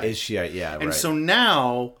Shiite. Is Shiite, yeah, right. And so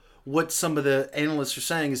now, what some of the analysts are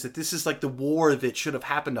saying is that this is like the war that should have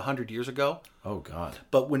happened 100 years ago. Oh, God.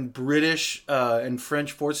 But when British and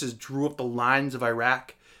French forces drew up the lines of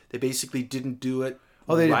Iraq, they basically didn't do it.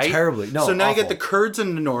 Oh, they did terribly. No, so now awful. You get the Kurds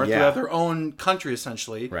in the north who have their own country,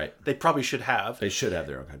 essentially. Right. They probably should have. They should have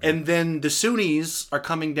their own country. And then the Sunnis are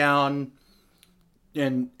coming down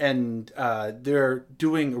and they're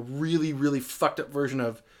doing a really, really fucked up version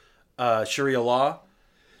of Sharia law.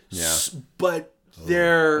 Yeah. But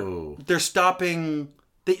they're stopping...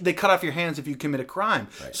 They cut off your hands if you commit a crime.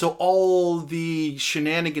 Right. So all the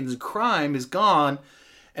shenanigans and crime is gone,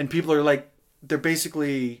 and people are like... They're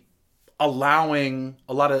basically... allowing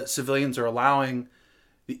a lot of civilians are allowing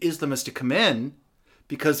the Islamists to come in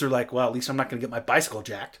because they're like, well, at least I'm not going to get my bicycle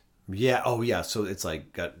jacked. Yeah. Oh, yeah. So it's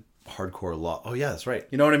like got hardcore law. Oh, yeah, that's right.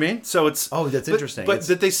 You know what I mean? So it's that's interesting. But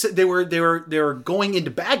that they said they were going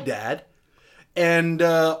into Baghdad, and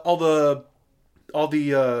all the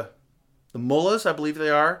mullahs, I believe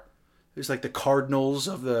they are. There's like the cardinals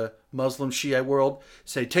of the Muslim Shiite world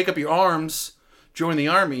say, take up your arms, join the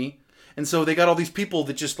army. And so they got all these people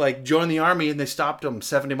that just like joined the army and they stopped them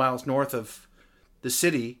 70 miles north of the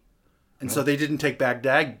city. And so they didn't take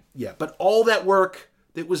Baghdad yet. But all that work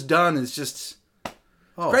that was done is just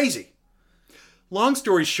crazy. long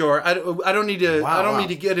story short, I don't need to. I don't need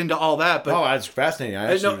to get into all that. But that's fascinating.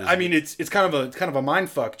 I mean, it's kind of a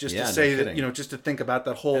mind fuck just to say that just to think about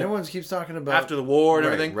that whole. And everyone keeps talking about after the war and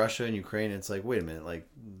everything, Russia and Ukraine. It's like, wait a minute, like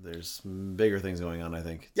there's bigger things going on. I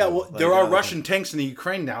think. Yeah, well, there are Russian tanks in the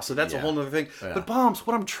Ukraine now, so that's a whole other thing. Yeah. But bombs.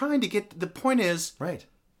 What I'm trying to get. The point is, right.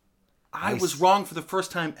 I was wrong for the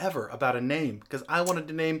first time ever about a name because I wanted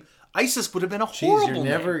to name. ISIS would have been a horrible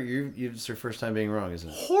name. It's your first time being wrong, isn't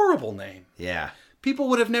it? Horrible name. Yeah. People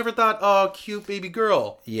would have never thought, oh, cute baby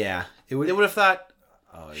girl. Yeah. They would have thought,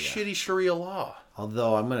 shitty Sharia law.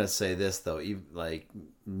 Although, I'm going to say this, though. Like,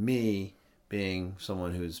 me being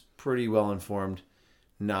someone who's pretty well informed,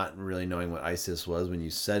 not really knowing what ISIS was when you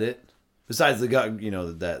said it. Besides the God,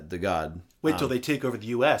 the God. Wait till they take over the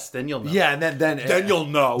U.S., then you'll know. Yeah, and then you'll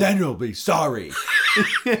know. Then you'll be sorry.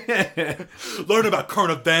 Learn about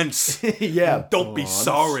current events. Yeah. Don't be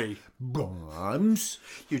sorry. Bombs.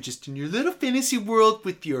 You're just in your little fantasy world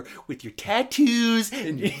with your tattoos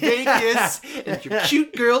and your Vegas and your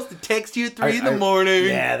cute girls that text you at 3 in the morning.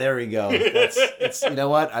 Yeah, there we go. It's, you know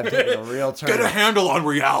what? I'm taking a real turn. Get a handle on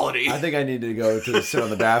reality. I think I need to go to sit on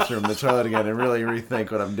the bathroom, the toilet again, and really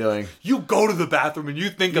rethink what I'm doing. You go to the bathroom and you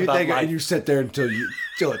think about life. And you sit there until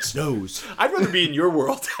it snows. I'd rather be in your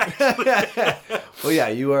world, actually. Well, yeah,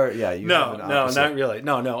 you are. Yeah, you. No, not really.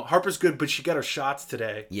 No. Harper's good, but she got her shots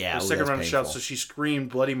today. Yeah, her second round of shots, so she screamed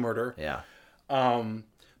bloody murder. Yeah.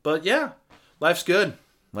 But yeah, life's good.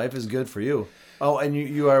 Life is good for you. Oh, and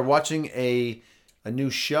you are watching a new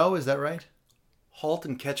show. Is that right? Halt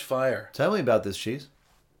and Catch Fire. Tell me about this, Cheese.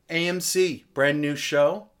 AMC, brand new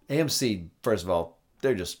show. AMC, first of all,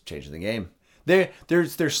 they're just changing the game.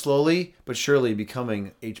 They're slowly but surely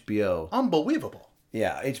becoming HBO. Unbelievable.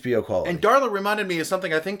 Yeah, HBO quality. And Darla reminded me of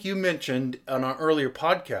something I think you mentioned on our earlier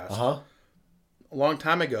podcast a long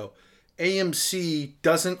time ago. AMC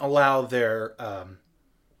doesn't allow their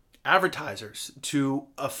advertisers to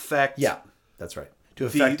affect. Yeah, that's right. To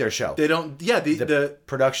affect their show. They don't. Yeah, the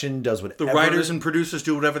production does whatever. The writers and producers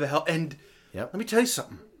do whatever the hell. And let me tell you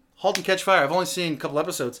something. Halt and Catch Fire. I've only seen a couple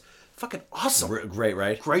episodes. Fucking awesome. Great,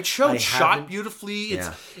 right? Great show. Shot beautifully.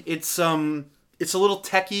 It's a little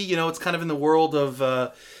techie, it's kind of in the world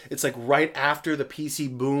of, it's like right after the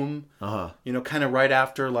PC boom, kind of right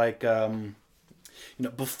after like,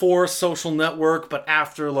 before social network, but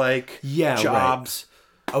after like jobs.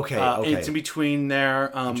 Right. Okay. It's in between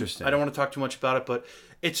there. Interesting. I don't want to talk too much about it, but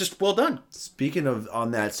it's just well done. Speaking of on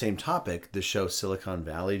that same topic, the show Silicon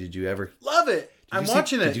Valley, did you ever? Love it. I'm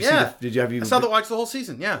watching it. Yeah. I watch the whole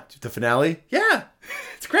season. Yeah. The finale? Yeah.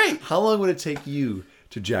 It's great. How long would it take you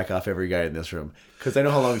to jack off every guy in this room? Because I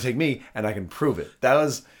know how long it would take me, and I can prove it. Well,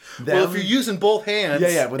 if you're using both hands,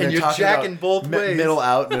 when and you're jacking both ways, middle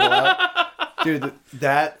out, dude.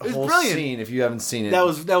 That whole scene, if you haven't seen it, that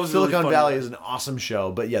was Silicon really Valley is an awesome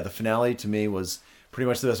show. But yeah, the finale to me was pretty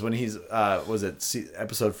much the best. When he's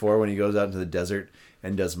episode 4 when he goes out into the desert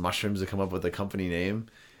and does mushrooms to come up with a company name,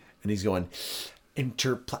 and he's going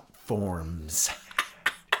interplatforms.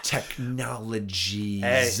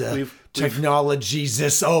 Technologies.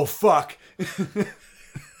 Technologies. Oh, fuck.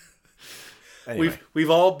 Anyway. We've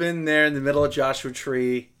all been there in the middle of Joshua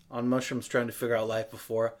Tree on mushrooms trying to figure out life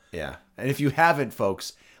before. Yeah. And if you haven't,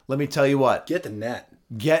 folks, let me tell you what. Get the net.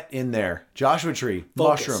 Get in there. Joshua Tree.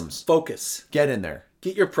 Mushrooms. Focus. Get in there.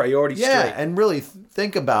 Get your priorities straight. Yeah, and really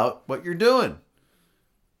think about what you're doing.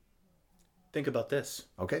 Think about this.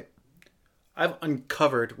 Okay. I've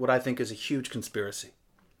uncovered what I think is a huge conspiracy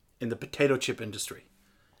in the potato chip industry.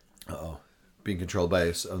 Uh-oh. Being controlled by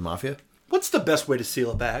a mafia? What's the best way to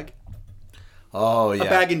seal a bag? Oh, yeah. A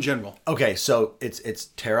bag in general. Okay, so it's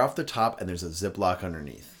tear off the top and there's a Ziploc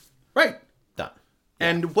underneath. Right. Done. Yeah.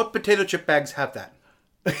 And what potato chip bags have that?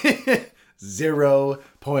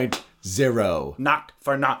 0.0. Not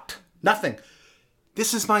for not. Nothing.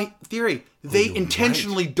 This is my theory. They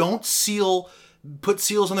intentionally don't put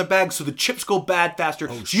seals on their bags so the chips go bad faster.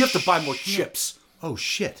 So you have to buy more chips. Oh,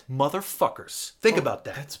 shit. Motherfuckers. Think about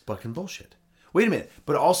that. That's fucking bullshit. Wait a minute.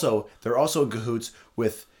 But also, they're also in cahoots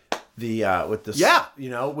with the with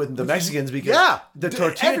the Mexicans because the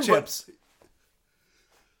tortilla chips.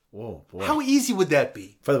 Whoa, boy. How easy would that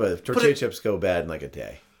be? By the way, the tortilla chips go bad in like a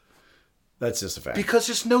day. That's just a fact. Because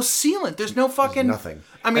there's no sealant. There's no fucking... There's nothing.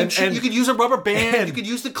 I mean, you could use a rubber band. You could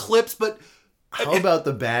use the clips, but... How about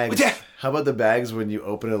the bags? How about the bags when you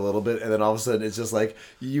open it a little bit and then all of a sudden it's just like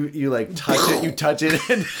you like touch it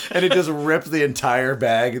and it just rips the entire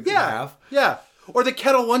bag in half? Yeah. Or the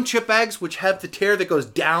Kettle One chip bags, which have the tear that goes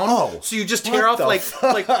down. Oh, so you just tear off like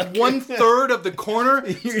 1/3 of the corner,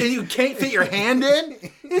 and you can't fit your hand in.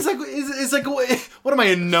 It's like what am I,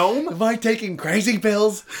 a gnome? Am I taking crazy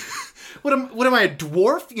pills? What am I, a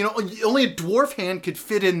dwarf? You know, only a dwarf hand could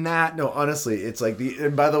fit in that. No, honestly, it's like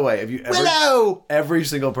and by the way, have you ever... Willow! Every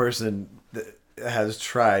single person that has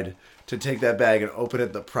tried to take that bag and open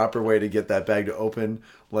it the proper way to get that bag to open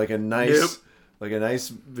like a nice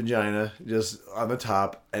vagina just on the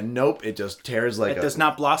top, and nope, it just tears like it does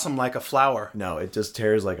not blossom like a flower. No, it just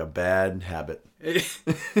tears like a bad habit.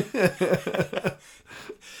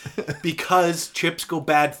 Because chips go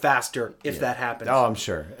bad faster if that happens. Oh, I'm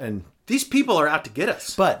sure. And these people are out to get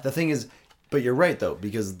us. But the thing is, you're right though,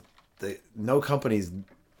 because no companies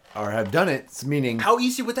have done it. Meaning, how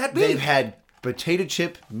easy would that be? They've had potato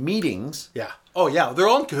chip meetings. Yeah. Oh yeah, they're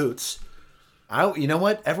all in cahoots. You know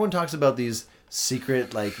what? Everyone talks about these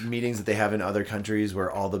secret meetings that they have in other countries where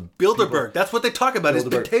all the Bilderberg. That's what they talk about is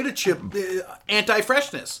potato chip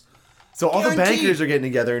anti-freshness. So all the bankers are getting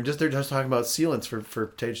together and they're just talking about sealants for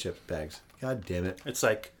potato chip bags. God damn it! It's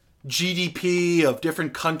like GDP of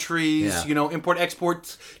different countries, import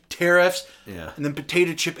exports, tariffs, and then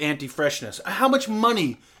potato chip anti-freshness. How much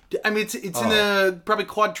money? I mean, it's in the probably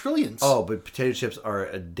quadrillions. Oh, but potato chips are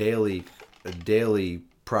a daily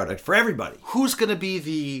product for everybody. Who's going to be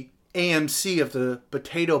the AMC of the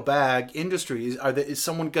potato bag industry? Is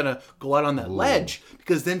someone going to go out on that ledge?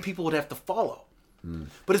 Because then people would have to follow.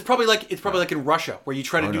 But it's probably like in Russia where you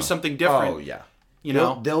try to do something different. Oh yeah,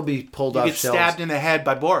 they'll be pulled off shelves. Get stabbed in the head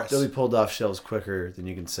by Boris. They'll be pulled off shelves quicker than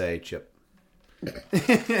you can say chip.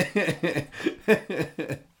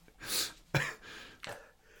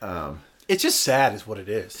 It's just sad, is what it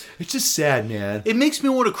is. It's just sad, man. It makes me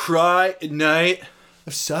want to cry at night.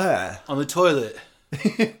 I'm sad on the toilet.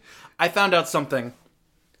 I found out something.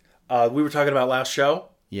 We were talking about last show.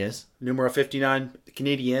 Yes. Numero 59, the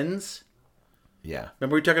Canadiens. Yeah.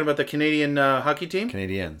 Remember we were talking about the Canadian hockey team?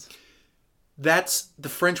 Canadiens. That's the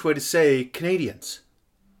French way to say Canadians.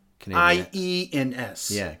 I-E-N-S.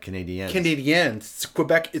 Yeah, Canadiens. Canadiens. It's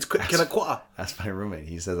Quebec. It's Quebecois. That's my roommate.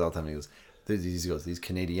 He says all the time. He goes, these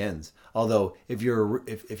Canadiens. Although, if you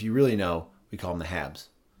really know, we call them the Habs.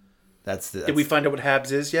 Did we find out what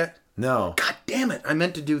Habs is yet? No. God damn it! I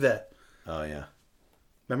meant to do that. Oh yeah.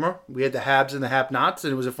 Remember, we had the Habs and the Have-Nots,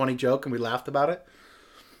 and it was a funny joke, and we laughed about it.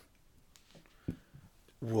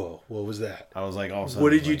 Whoa! What was that? I was like, all of a sudden, what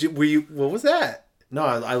did you do? What was that? No,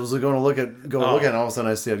 I was going to look at, and all of a sudden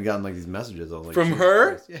I see I'd gotten these messages. I was like, from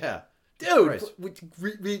her? Christ. Yeah. Dude,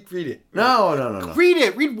 read it. No. Read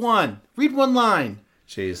it. Read one. Read one line.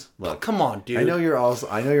 Jeez, look. Oh, come on, dude. I know you're all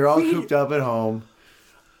cooped up at home.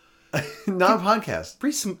 Not a podcast.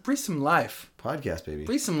 Breathe some life. Podcast, baby.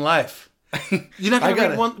 Breathe some life. You're not gonna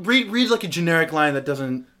read one. Read like a generic line that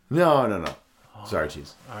doesn't. No. Sorry,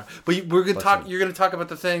 Cheese. All right. But we're gonna talk. You're gonna talk about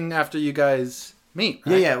the thing after you guys meet.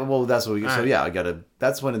 Right? Yeah. Well, that's what we. So yeah, I gotta.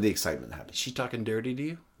 That's when the excitement happens. Is she talking dirty to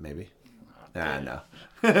you? Maybe. No.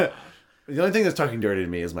 The only thing that's talking dirty to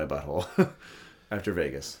me is my butthole. After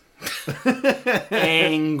Vegas.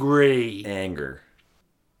 Anger.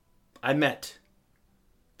 I met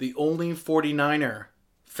the only 49er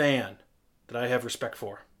fan that I have respect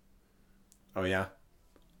for. Oh, yeah?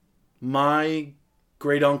 My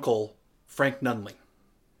great uncle, Frank Nunley,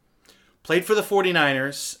 played for the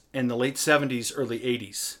 49ers in the late 70s, early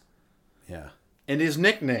 80s. Yeah. And his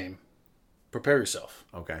nickname, prepare yourself.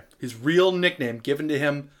 Okay. His real nickname given to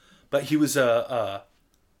him, but he was a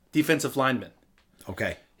defensive lineman.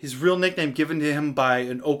 Okay. His real nickname given to him by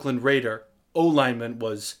an Oakland Raider O-lineman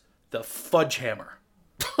was the Fudge Hammer.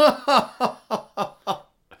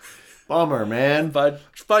 Bummer, man.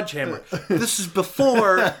 Fudge Hammer. This is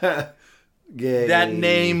before that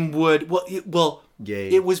name would... Gay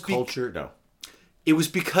it was culture? No. It was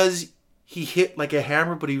because he hit like a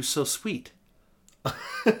hammer, but he was so sweet.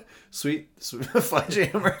 Sweet Fudge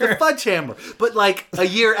Hammer. The Fudge Hammer. But like a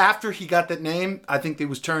year after he got that name, I think it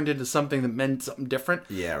was turned into something that meant something different.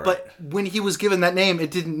 Yeah, right. But when he was given that name,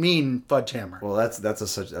 it didn't mean Fudge Hammer. Well, that's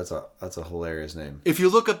a hilarious name. If you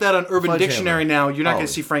look up that on Urban Fudge Dictionary Hammer. now, you're not going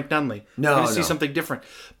to see Frank Nunley. No, you're going to see something different.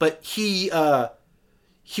 But he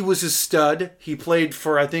was a stud. He played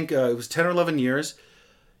for, I think, it was 10 or 11 years.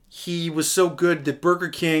 He was so good that Burger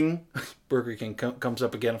King comes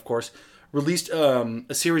up again, of course, released a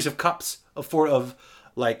series of cups of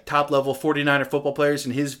like top level 49er football players,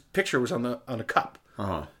 and his picture was on a cup.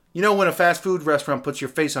 Uh-huh. You know when a fast food restaurant puts your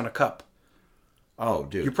face on a cup? Oh,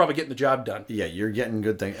 dude, you're probably getting the job done. Yeah, you're getting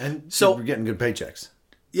good things, and so you're getting good paychecks.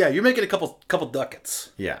 Yeah, you're making a couple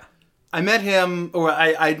ducats. Yeah, I met him, or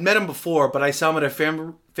I'd met him before, but I saw him at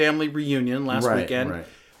a family reunion last weekend. Right.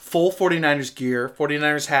 Full 49ers gear,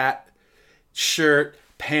 49ers hat, shirt,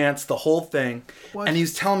 pants, the whole thing. What? And he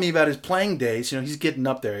was telling me about his playing days. You know, he's getting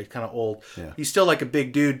up there. He's kind of old. Yeah. He's still like a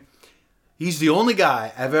big dude. He's the only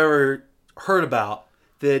guy I've ever heard about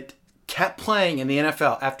that kept playing in the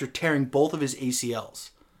NFL after tearing both of his ACLs.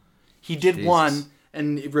 He did one,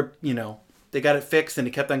 and they got it fixed, and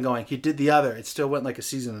he kept on going. He did the other. It still went like a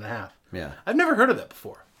season and a half. Yeah. I've never heard of that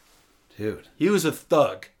before. Dude. He was a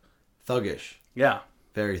thug. Thuggish. Yeah.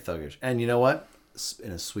 Very thuggish. And you know what?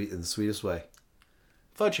 In the sweetest way.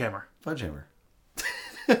 Fudge hammer.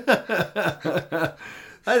 That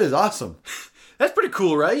is awesome. That's pretty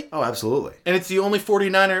cool, right? Oh, absolutely. And it's the only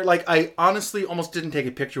 49er. Like, I honestly almost didn't take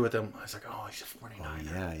a picture with him. I was like, oh, he's a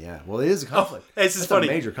 49er. Oh, yeah. Well, it is a conflict. This is funny.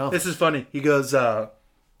 A major conflict. This is funny. He goes,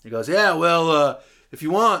 yeah, well, if you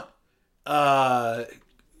want,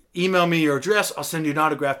 email me your address. I'll send you an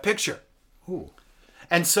autographed picture. Ooh.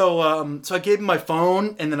 And so I gave him my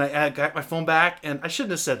phone, and then I got my phone back, and I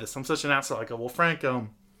shouldn't have said this. I'm such an asshole. I go, well, Frank, I'm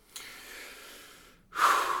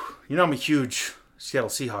a huge Seattle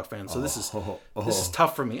Seahawks fan, so this is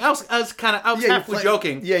tough for me. I was halfway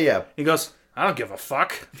joking. Yeah. He goes, I don't give a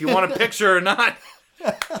fuck if you want a picture or not.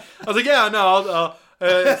 I was like, yeah, no,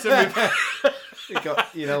 I'll send me.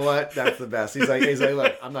 You know what? That's the best. He's like,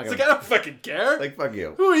 look, I'm not gonna. Like, I don't fucking care. Like, fuck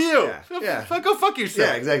you. Who are you? Yeah. Go fuck yourself.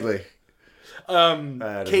 Yeah, exactly.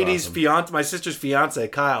 Katie's fiance, my sister's fiance,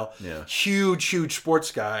 Kyle, yeah. huge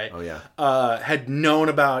sports guy. Oh yeah. Had known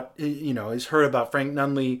about, he's heard about Frank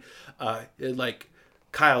Nunley. Like,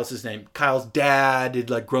 Kyle's his name. Kyle's dad had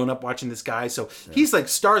like grown up watching this guy, so he's like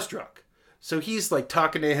starstruck. So he's like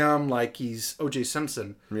talking to him like he's O.J.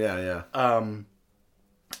 Simpson. Yeah.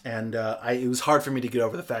 And it was hard for me to get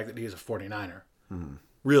over the fact that he was a 49er.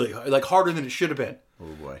 Really, like harder than it should have been.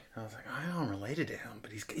 Oh boy. I was like, I don't related to him,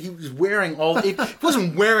 but he was wearing he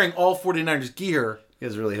wasn't wearing all 49ers gear. You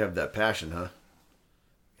guys really have that passion, huh?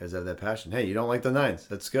 You guys have that passion. Hey, you don't like the Nines.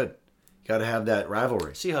 That's good. You got to have that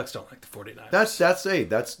rivalry. Seahawks don't like the 49ers.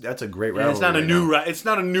 That's a great rivalry. And it's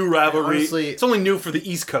not a new rivalry. Honestly, it's only new for the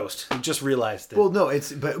East Coast. We just realized it. Well, no,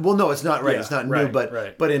 it's not right. Yeah, it's not right, new, but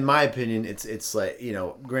right. But in my opinion, it's like,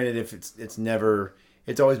 granted, if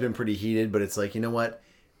it's always been pretty heated, but it's like, you know what?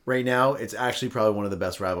 Right now, it's actually probably one of the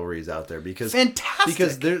best rivalries out there because fantastic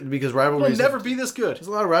because rivalries will never be this good. There's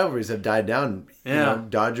a lot of rivalries have died down. Yeah,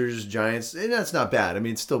 Dodgers, Giants, and that's not bad. I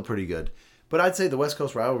mean, it's still pretty good. But I'd say the West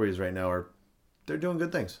Coast rivalries right now they're doing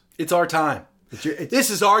good things. It's our time. This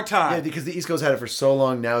is our time. Yeah, because the East Coast had it for so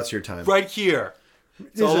long. Now it's your time. Right here.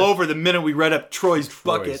 It's all over the minute we read up Troy's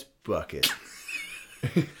Bucket. That'd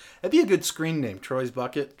be a good screen name, Troy's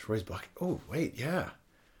Bucket. Troy's Bucket. Oh, wait, yeah.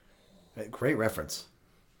 Great reference.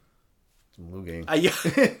 Some loogie. Yeah.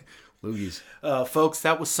 Loogies. Folks,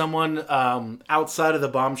 that was someone outside of the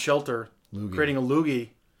bomb shelter creating a loogie.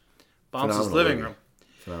 Bombs' living room.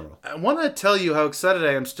 Phenomenal. I want to tell you how excited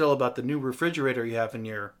I am still about the new refrigerator you have in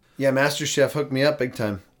your... Yeah, Master Chef hooked me up big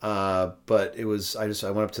time. But it was, I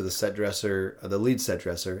went up to the set dresser, the lead set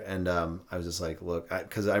dresser, and I was just like, look,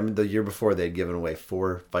 because I remember the year before they'd given away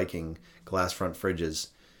 4 Viking glass front fridges,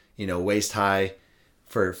 waist high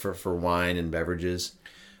for wine and beverages.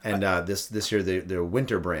 And this year, the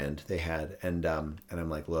winter brand they had, and I'm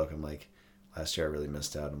like, look, last year I really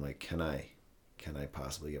missed out. I'm like, can I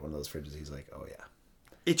possibly get one of those fridges? He's like, oh yeah.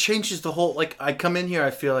 It changes the whole, like, I come in here,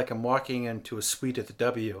 I feel like I'm walking into a suite at the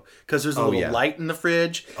W, because there's a little light in the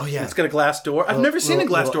fridge. Oh, yeah. It's got a glass door. I've never seen a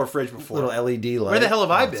glass door fridge before. Little LED light. Where the hell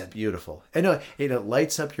have I been? It's beautiful. And it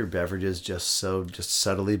lights up your beverages just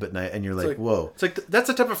subtly, but and you're like, whoa. It's like, that's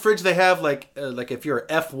the type of fridge they have, like if you're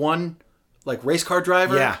an F1, like, race car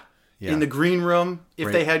driver. Yeah. In the green room,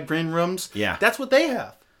 if they had green rooms. Yeah. That's what they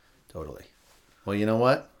have. Totally. Well, you know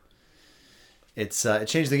what? It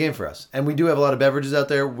changed the game for us, and we do have a lot of beverages out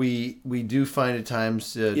there. We do find at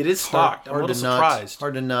times it is stocked. I'm a little surprised.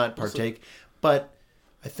 Hard to not partake, but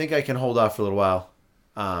I think I can hold off for a little while.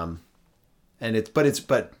 But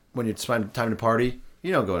when it's time to party,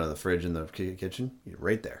 you don't go into the fridge in the kitchen. You're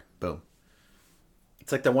right there. Boom.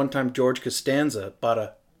 It's like that one time George Costanza bought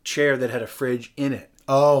a chair that had a fridge in it.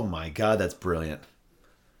 Oh my God, that's brilliant.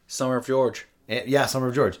 Summer of George. Yeah, Summer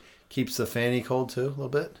of George keeps the fanny cold too a little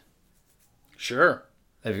bit. Sure.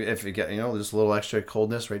 If you get, just a little extra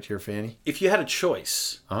coldness right to your fanny. If you had a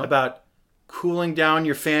choice about cooling down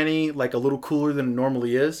your fanny like a little cooler than it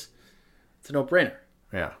normally is, it's a no-brainer.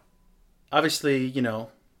 Yeah. Obviously,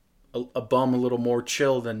 a bum a little more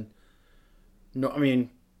chill than,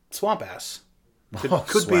 swamp ass.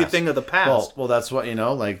 Could be a thing of the past. Well, that's what,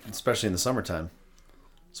 especially in the summertime.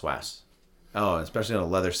 Swass. Oh, especially on a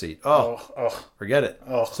leather seat. Oh. Forget it.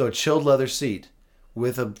 Oh. So a chilled leather seat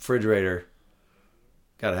with a refrigerator.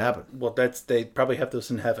 Gotta happen. Well, they probably have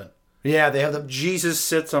those in heaven. Yeah, they have them. Jesus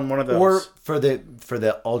sits on one of those. Or for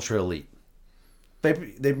the ultra elite.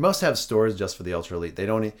 They must have stores just for the ultra elite. They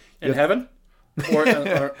don't in heaven. Or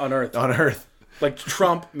on Earth. On Earth. Like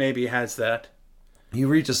Trump maybe has that. You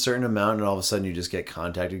reach a certain amount and all of a sudden you just get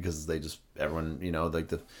contacted because everyone, like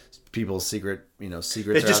the people's secrets They are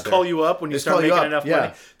just out call there. you up when you start making enough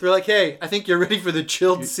money. They're like, hey, I think you're ready for the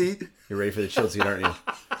chilled seat. You're ready for the chilled seat, aren't you?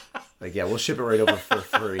 Like, yeah, we'll ship it right over for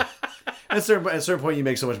free. At a certain point, you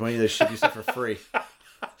make so much money they ship you stuff for free.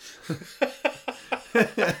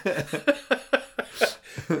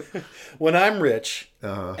 When I'm rich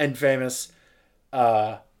and famous,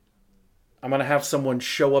 I'm gonna have someone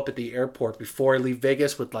show up at the airport before I leave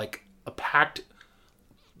Vegas with like a packed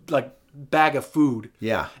like bag of food.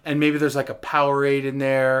 Yeah. And maybe there's like a Powerade in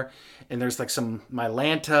there, and there's like some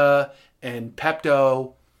Mylanta and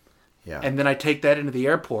Pepto. Yeah. And then I take that into the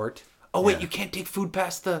airport. Oh wait, you can't take food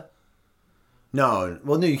past the. No,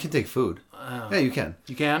 well, no, you can take food. Yeah, you can.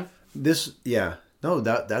 You can. No,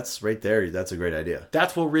 that's right there. That's a great idea.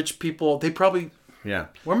 That's what rich people. They probably. Yeah.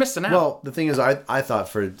 We're missing out. Well, the thing is, I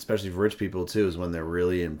thought especially for rich people too, is when they're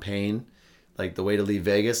really in pain. Like the way to leave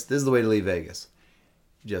Vegas. This is the way to leave Vegas.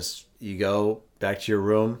 You go back to your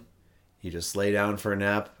room, you just lay down for a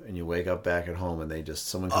nap, and you wake up back at home, and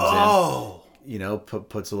someone comes in,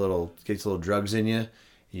 gets a little drugs in you.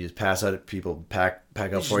 You just pass out. People pack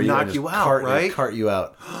up for you, knock and just you out, right? Cart you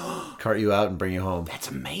out, and bring you home. That's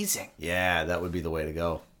amazing. Yeah, that would be the way to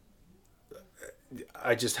go.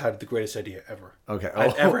 I just had the greatest idea ever. Okay,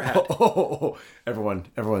 I've ever had.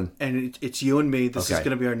 Everyone, and it's you and me. This is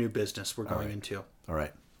going to be our new business we're going into. All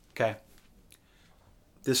right. Okay.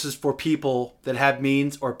 This is for people that have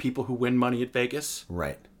means or people who win money at Vegas.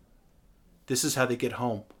 Right. This is how they get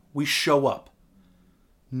home. We show up,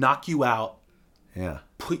 knock you out,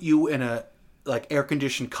 put you in a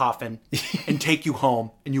air-conditioned coffin, and take you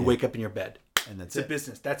home, and you wake up in your bed. And that's It's a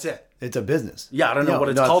business. That's it. It's a business. Yeah, I don't know what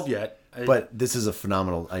it's called yet. But this is a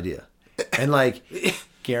phenomenal idea. And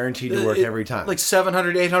guaranteed to work every time. Like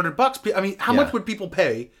 $700, $800. I mean, how much would people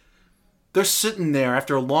pay? They're sitting there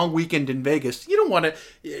after a long weekend in Vegas. You don't want to.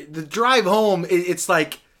 The drive home, it's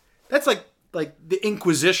like that's like the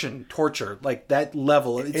Inquisition torture, like that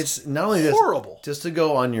level. It's not only horrible. Just to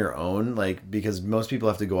go on your own, because most people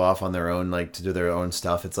have to go off on their own, to do their own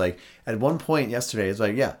stuff. It's like at one point yesterday, it's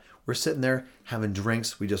like, we're sitting there having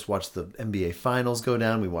drinks. We just watched the NBA Finals go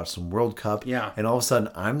down. We watched some World Cup. Yeah. And all of a sudden,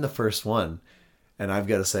 I'm the first one, and I've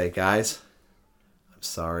got to say, guys, I'm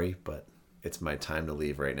sorry, but it's my time to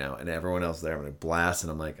leave right now. And everyone else there, I'm going to blast,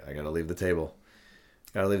 and I'm like, I got to leave the table.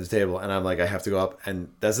 And I'm like, I have to go up. And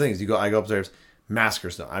that's the thing is, I go upstairs, mask or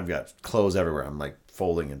stuff. I've got clothes everywhere. I'm like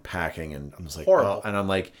folding and packing, and I'm just like, horrible. And I'm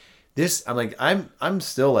like, I'm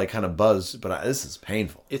still kind of buzzed, but this is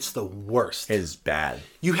painful. It's the worst. It is bad.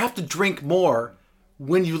 You have to drink more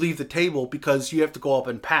when you leave the table because you have to go up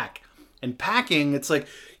and pack. And packing, it's like,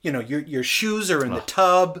 your shoes are in the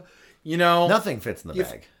tub, Nothing fits in the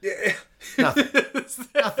bag. Nothing fits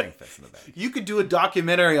in the bag. You could do a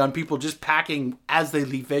documentary on people just packing as they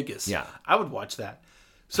leave Vegas. Yeah. I would watch that.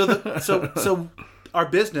 So our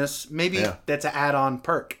business, maybe that's an add-on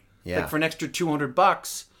perk. Yeah. Like for an extra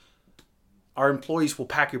 $200, our employees will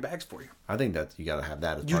pack your bags for you. I think that you got to have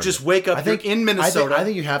that as part You of just it. wake up in Minnesota. I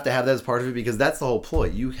think you have to have that as part of it because that's the whole ploy.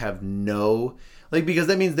 You have no... because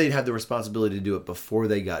that means they'd have the responsibility to do it before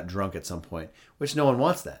they got drunk at some point, which no one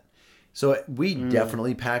wants that. So we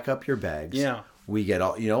definitely pack up your bags. Yeah. We get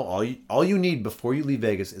all you need before you leave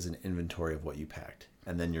Vegas is an inventory of what you packed,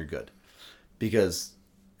 and then you're good.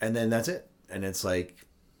 And then that's it. And it's like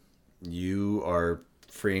you are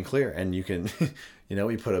free and clear, and you can,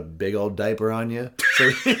 we put a big old diaper on you,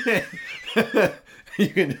 so you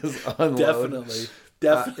can just unload.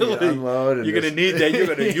 Definitely. Unload. You're gonna need that. You're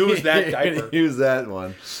gonna use that diaper. You're gonna use that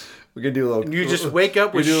one. We can do a little. And you just wake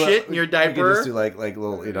up with shit in your diaper. We can just do like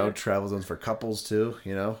little travel zones for couples too.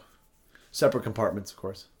 Separate compartments, of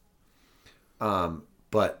course.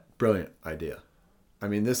 But brilliant idea. I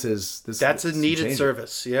mean, that's a needed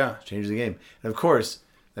service. Yeah, change the game, and of course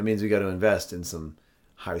that means we got to invest in some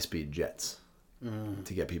high-speed jets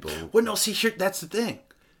to get people. Well, no, see here, that's the thing.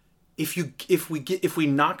 If we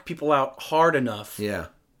knock people out hard enough,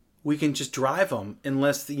 we can just drive them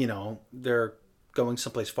unless they're going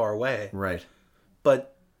someplace far away. Right.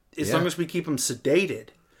 But as long as we keep them sedated,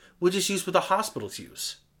 we'll just use what the hospitals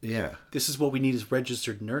use. Yeah. This is what we need is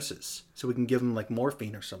registered nurses, so we can give them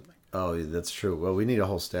morphine or something. Oh, that's true. Well, we need a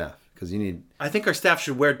whole staff because you need. I think our staff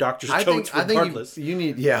should wear doctor's coats regardless. You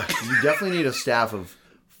need. Yeah, you definitely need a staff of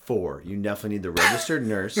 4. You definitely need the registered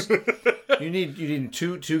nurse. You need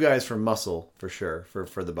two guys for muscle for sure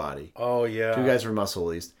for the body. Oh yeah. 2 guys for muscle at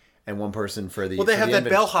least, and 1 person for the. Well, they have that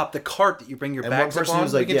bellhop, the cart that you bring your bags up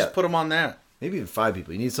on. We can just put them on that. Maybe even 5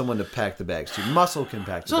 people. You need someone to pack the bags too. Muscle can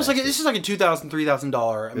pack the so bags. So this is like a $2,000,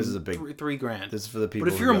 $3,000. This is a big $3,000. This is for the people.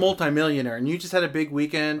 But if you're a multimillionaire and you just had a big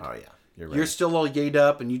weekend, oh yeah, you're still all yayed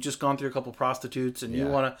up, and you just gone through a couple prostitutes, and you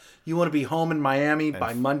wanna be home in Miami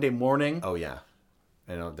by Monday morning. Oh yeah,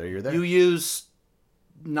 and you're there. You use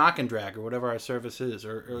Knock and Drag or whatever our service is,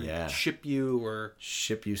 or Ship You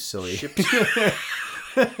silly. Ship You.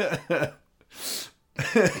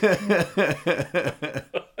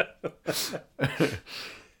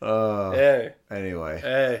 Anyway.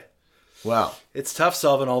 Hey. Wow. It's tough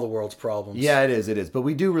solving all the world's problems. Yeah, it is. But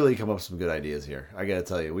we do really come up with some good ideas here. I got to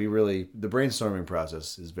tell you, the brainstorming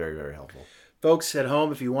process is very, very helpful. Folks at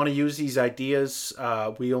home, if you want to use these ideas,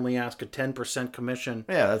 we only ask a 10% commission.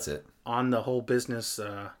 Yeah, that's it. On the whole business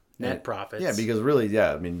net profits. Yeah, because really,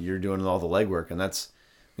 you're doing all the legwork, and this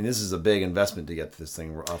is a big investment to get this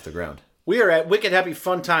thing off the ground. We are at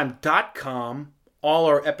wickedhappyfuntime.com. All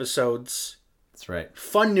our episodes. That's right.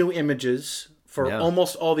 Fun new images for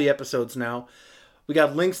almost all the episodes now. We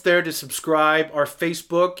got links there to subscribe. Our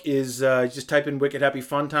Facebook is just type in Wicked Happy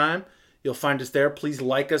Fun Time. You'll find us there. Please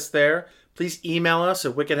like us there. Please email us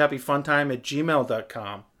at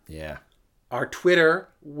wickedhappyfuntime@gmail.com. Yeah. Our Twitter,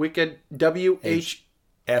 wicked WHFT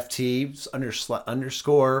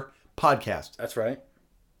underscore podcast. That's right.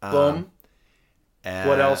 Boom.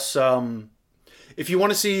 What else? If you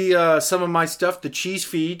want to see some of my stuff, the Cheese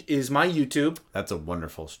Feed is my YouTube. That's a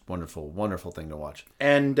wonderful, wonderful, wonderful thing to watch.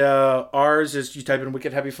 And ours is you type in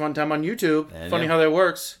Wicked Happy Fun Time on YouTube. And funny how that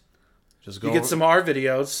works. Just get some of our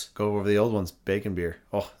videos. Go over the old ones. Bacon beer.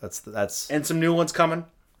 Oh, that's. And some new ones coming.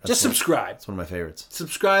 Just subscribe. It's one of my favorites.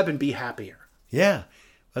 Subscribe and be happier. Yeah,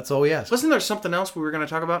 that's all we ask. Wasn't there something else we were going to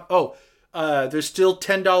talk about? Oh, there's still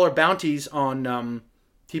 $10 bounties on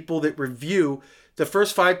people that review. The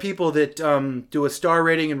first 5 people that do a star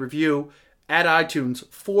rating and review at iTunes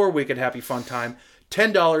for Wicked Happy Fun Time,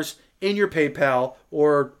 $10 in your PayPal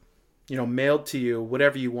or mailed to you,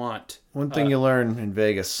 whatever you want. One thing you learn in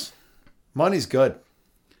Vegas, money's good.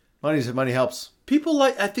 Money helps.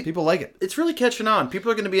 I think people like it. It's really catching on.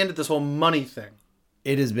 People are going to be into this whole money thing.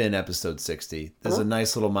 It has been episode 60. This is a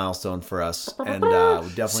nice little milestone for us, and we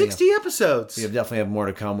definitely 60 episodes. We definitely have more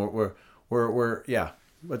to come. We're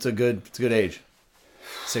it's a good age.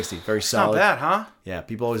 60, very solid. Not bad, huh? Yeah,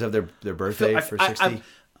 people always have their birthday for 60.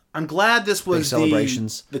 I'm glad this was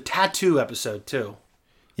celebrations. The tattoo episode too.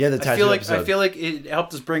 Yeah, the tattoo episode. I feel like it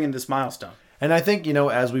helped us bring in this milestone. And I think,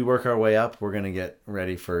 as we work our way up, we're going to get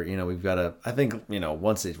ready for, we've got to, I think,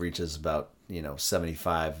 once it reaches about,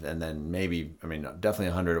 75 and then maybe, definitely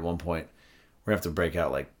 100 at one point, we're going to have to break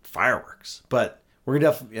out like fireworks. But we're going to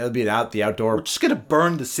definitely, it'll be the outdoor. We're just going to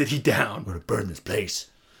burn the city down. We're going to burn this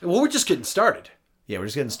place. Well, we're just getting started. Yeah, we're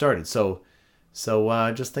just getting started. So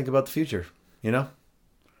just think about the future,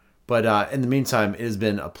 But in the meantime, it has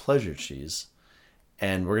been a pleasure, Cheese.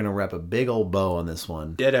 And we're going to wrap a big old bow on this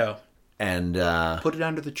one. Ditto. And put it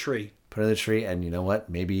under the tree. Put it under the tree, and you know what?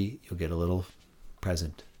 Maybe you'll get a little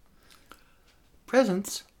present.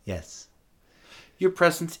 Presents? Yes. Your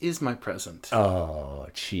presence is my present. Oh,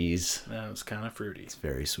 Cheese. That was kind of fruity. It's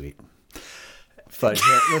very sweet. Fudge,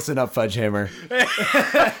 listen up, Fudge Hammer.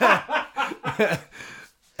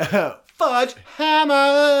 Fudge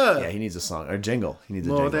Hammer. Yeah, he needs a song or a jingle. He needs a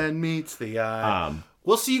jingle. More than meets the eye.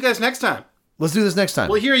 We'll see you guys next time. Let's do this next time.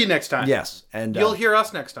 We'll hear you next time. Yes, and you'll hear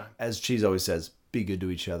us next time. As Cheese always says, be good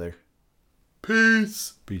to each other.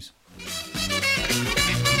 Peace. Peace.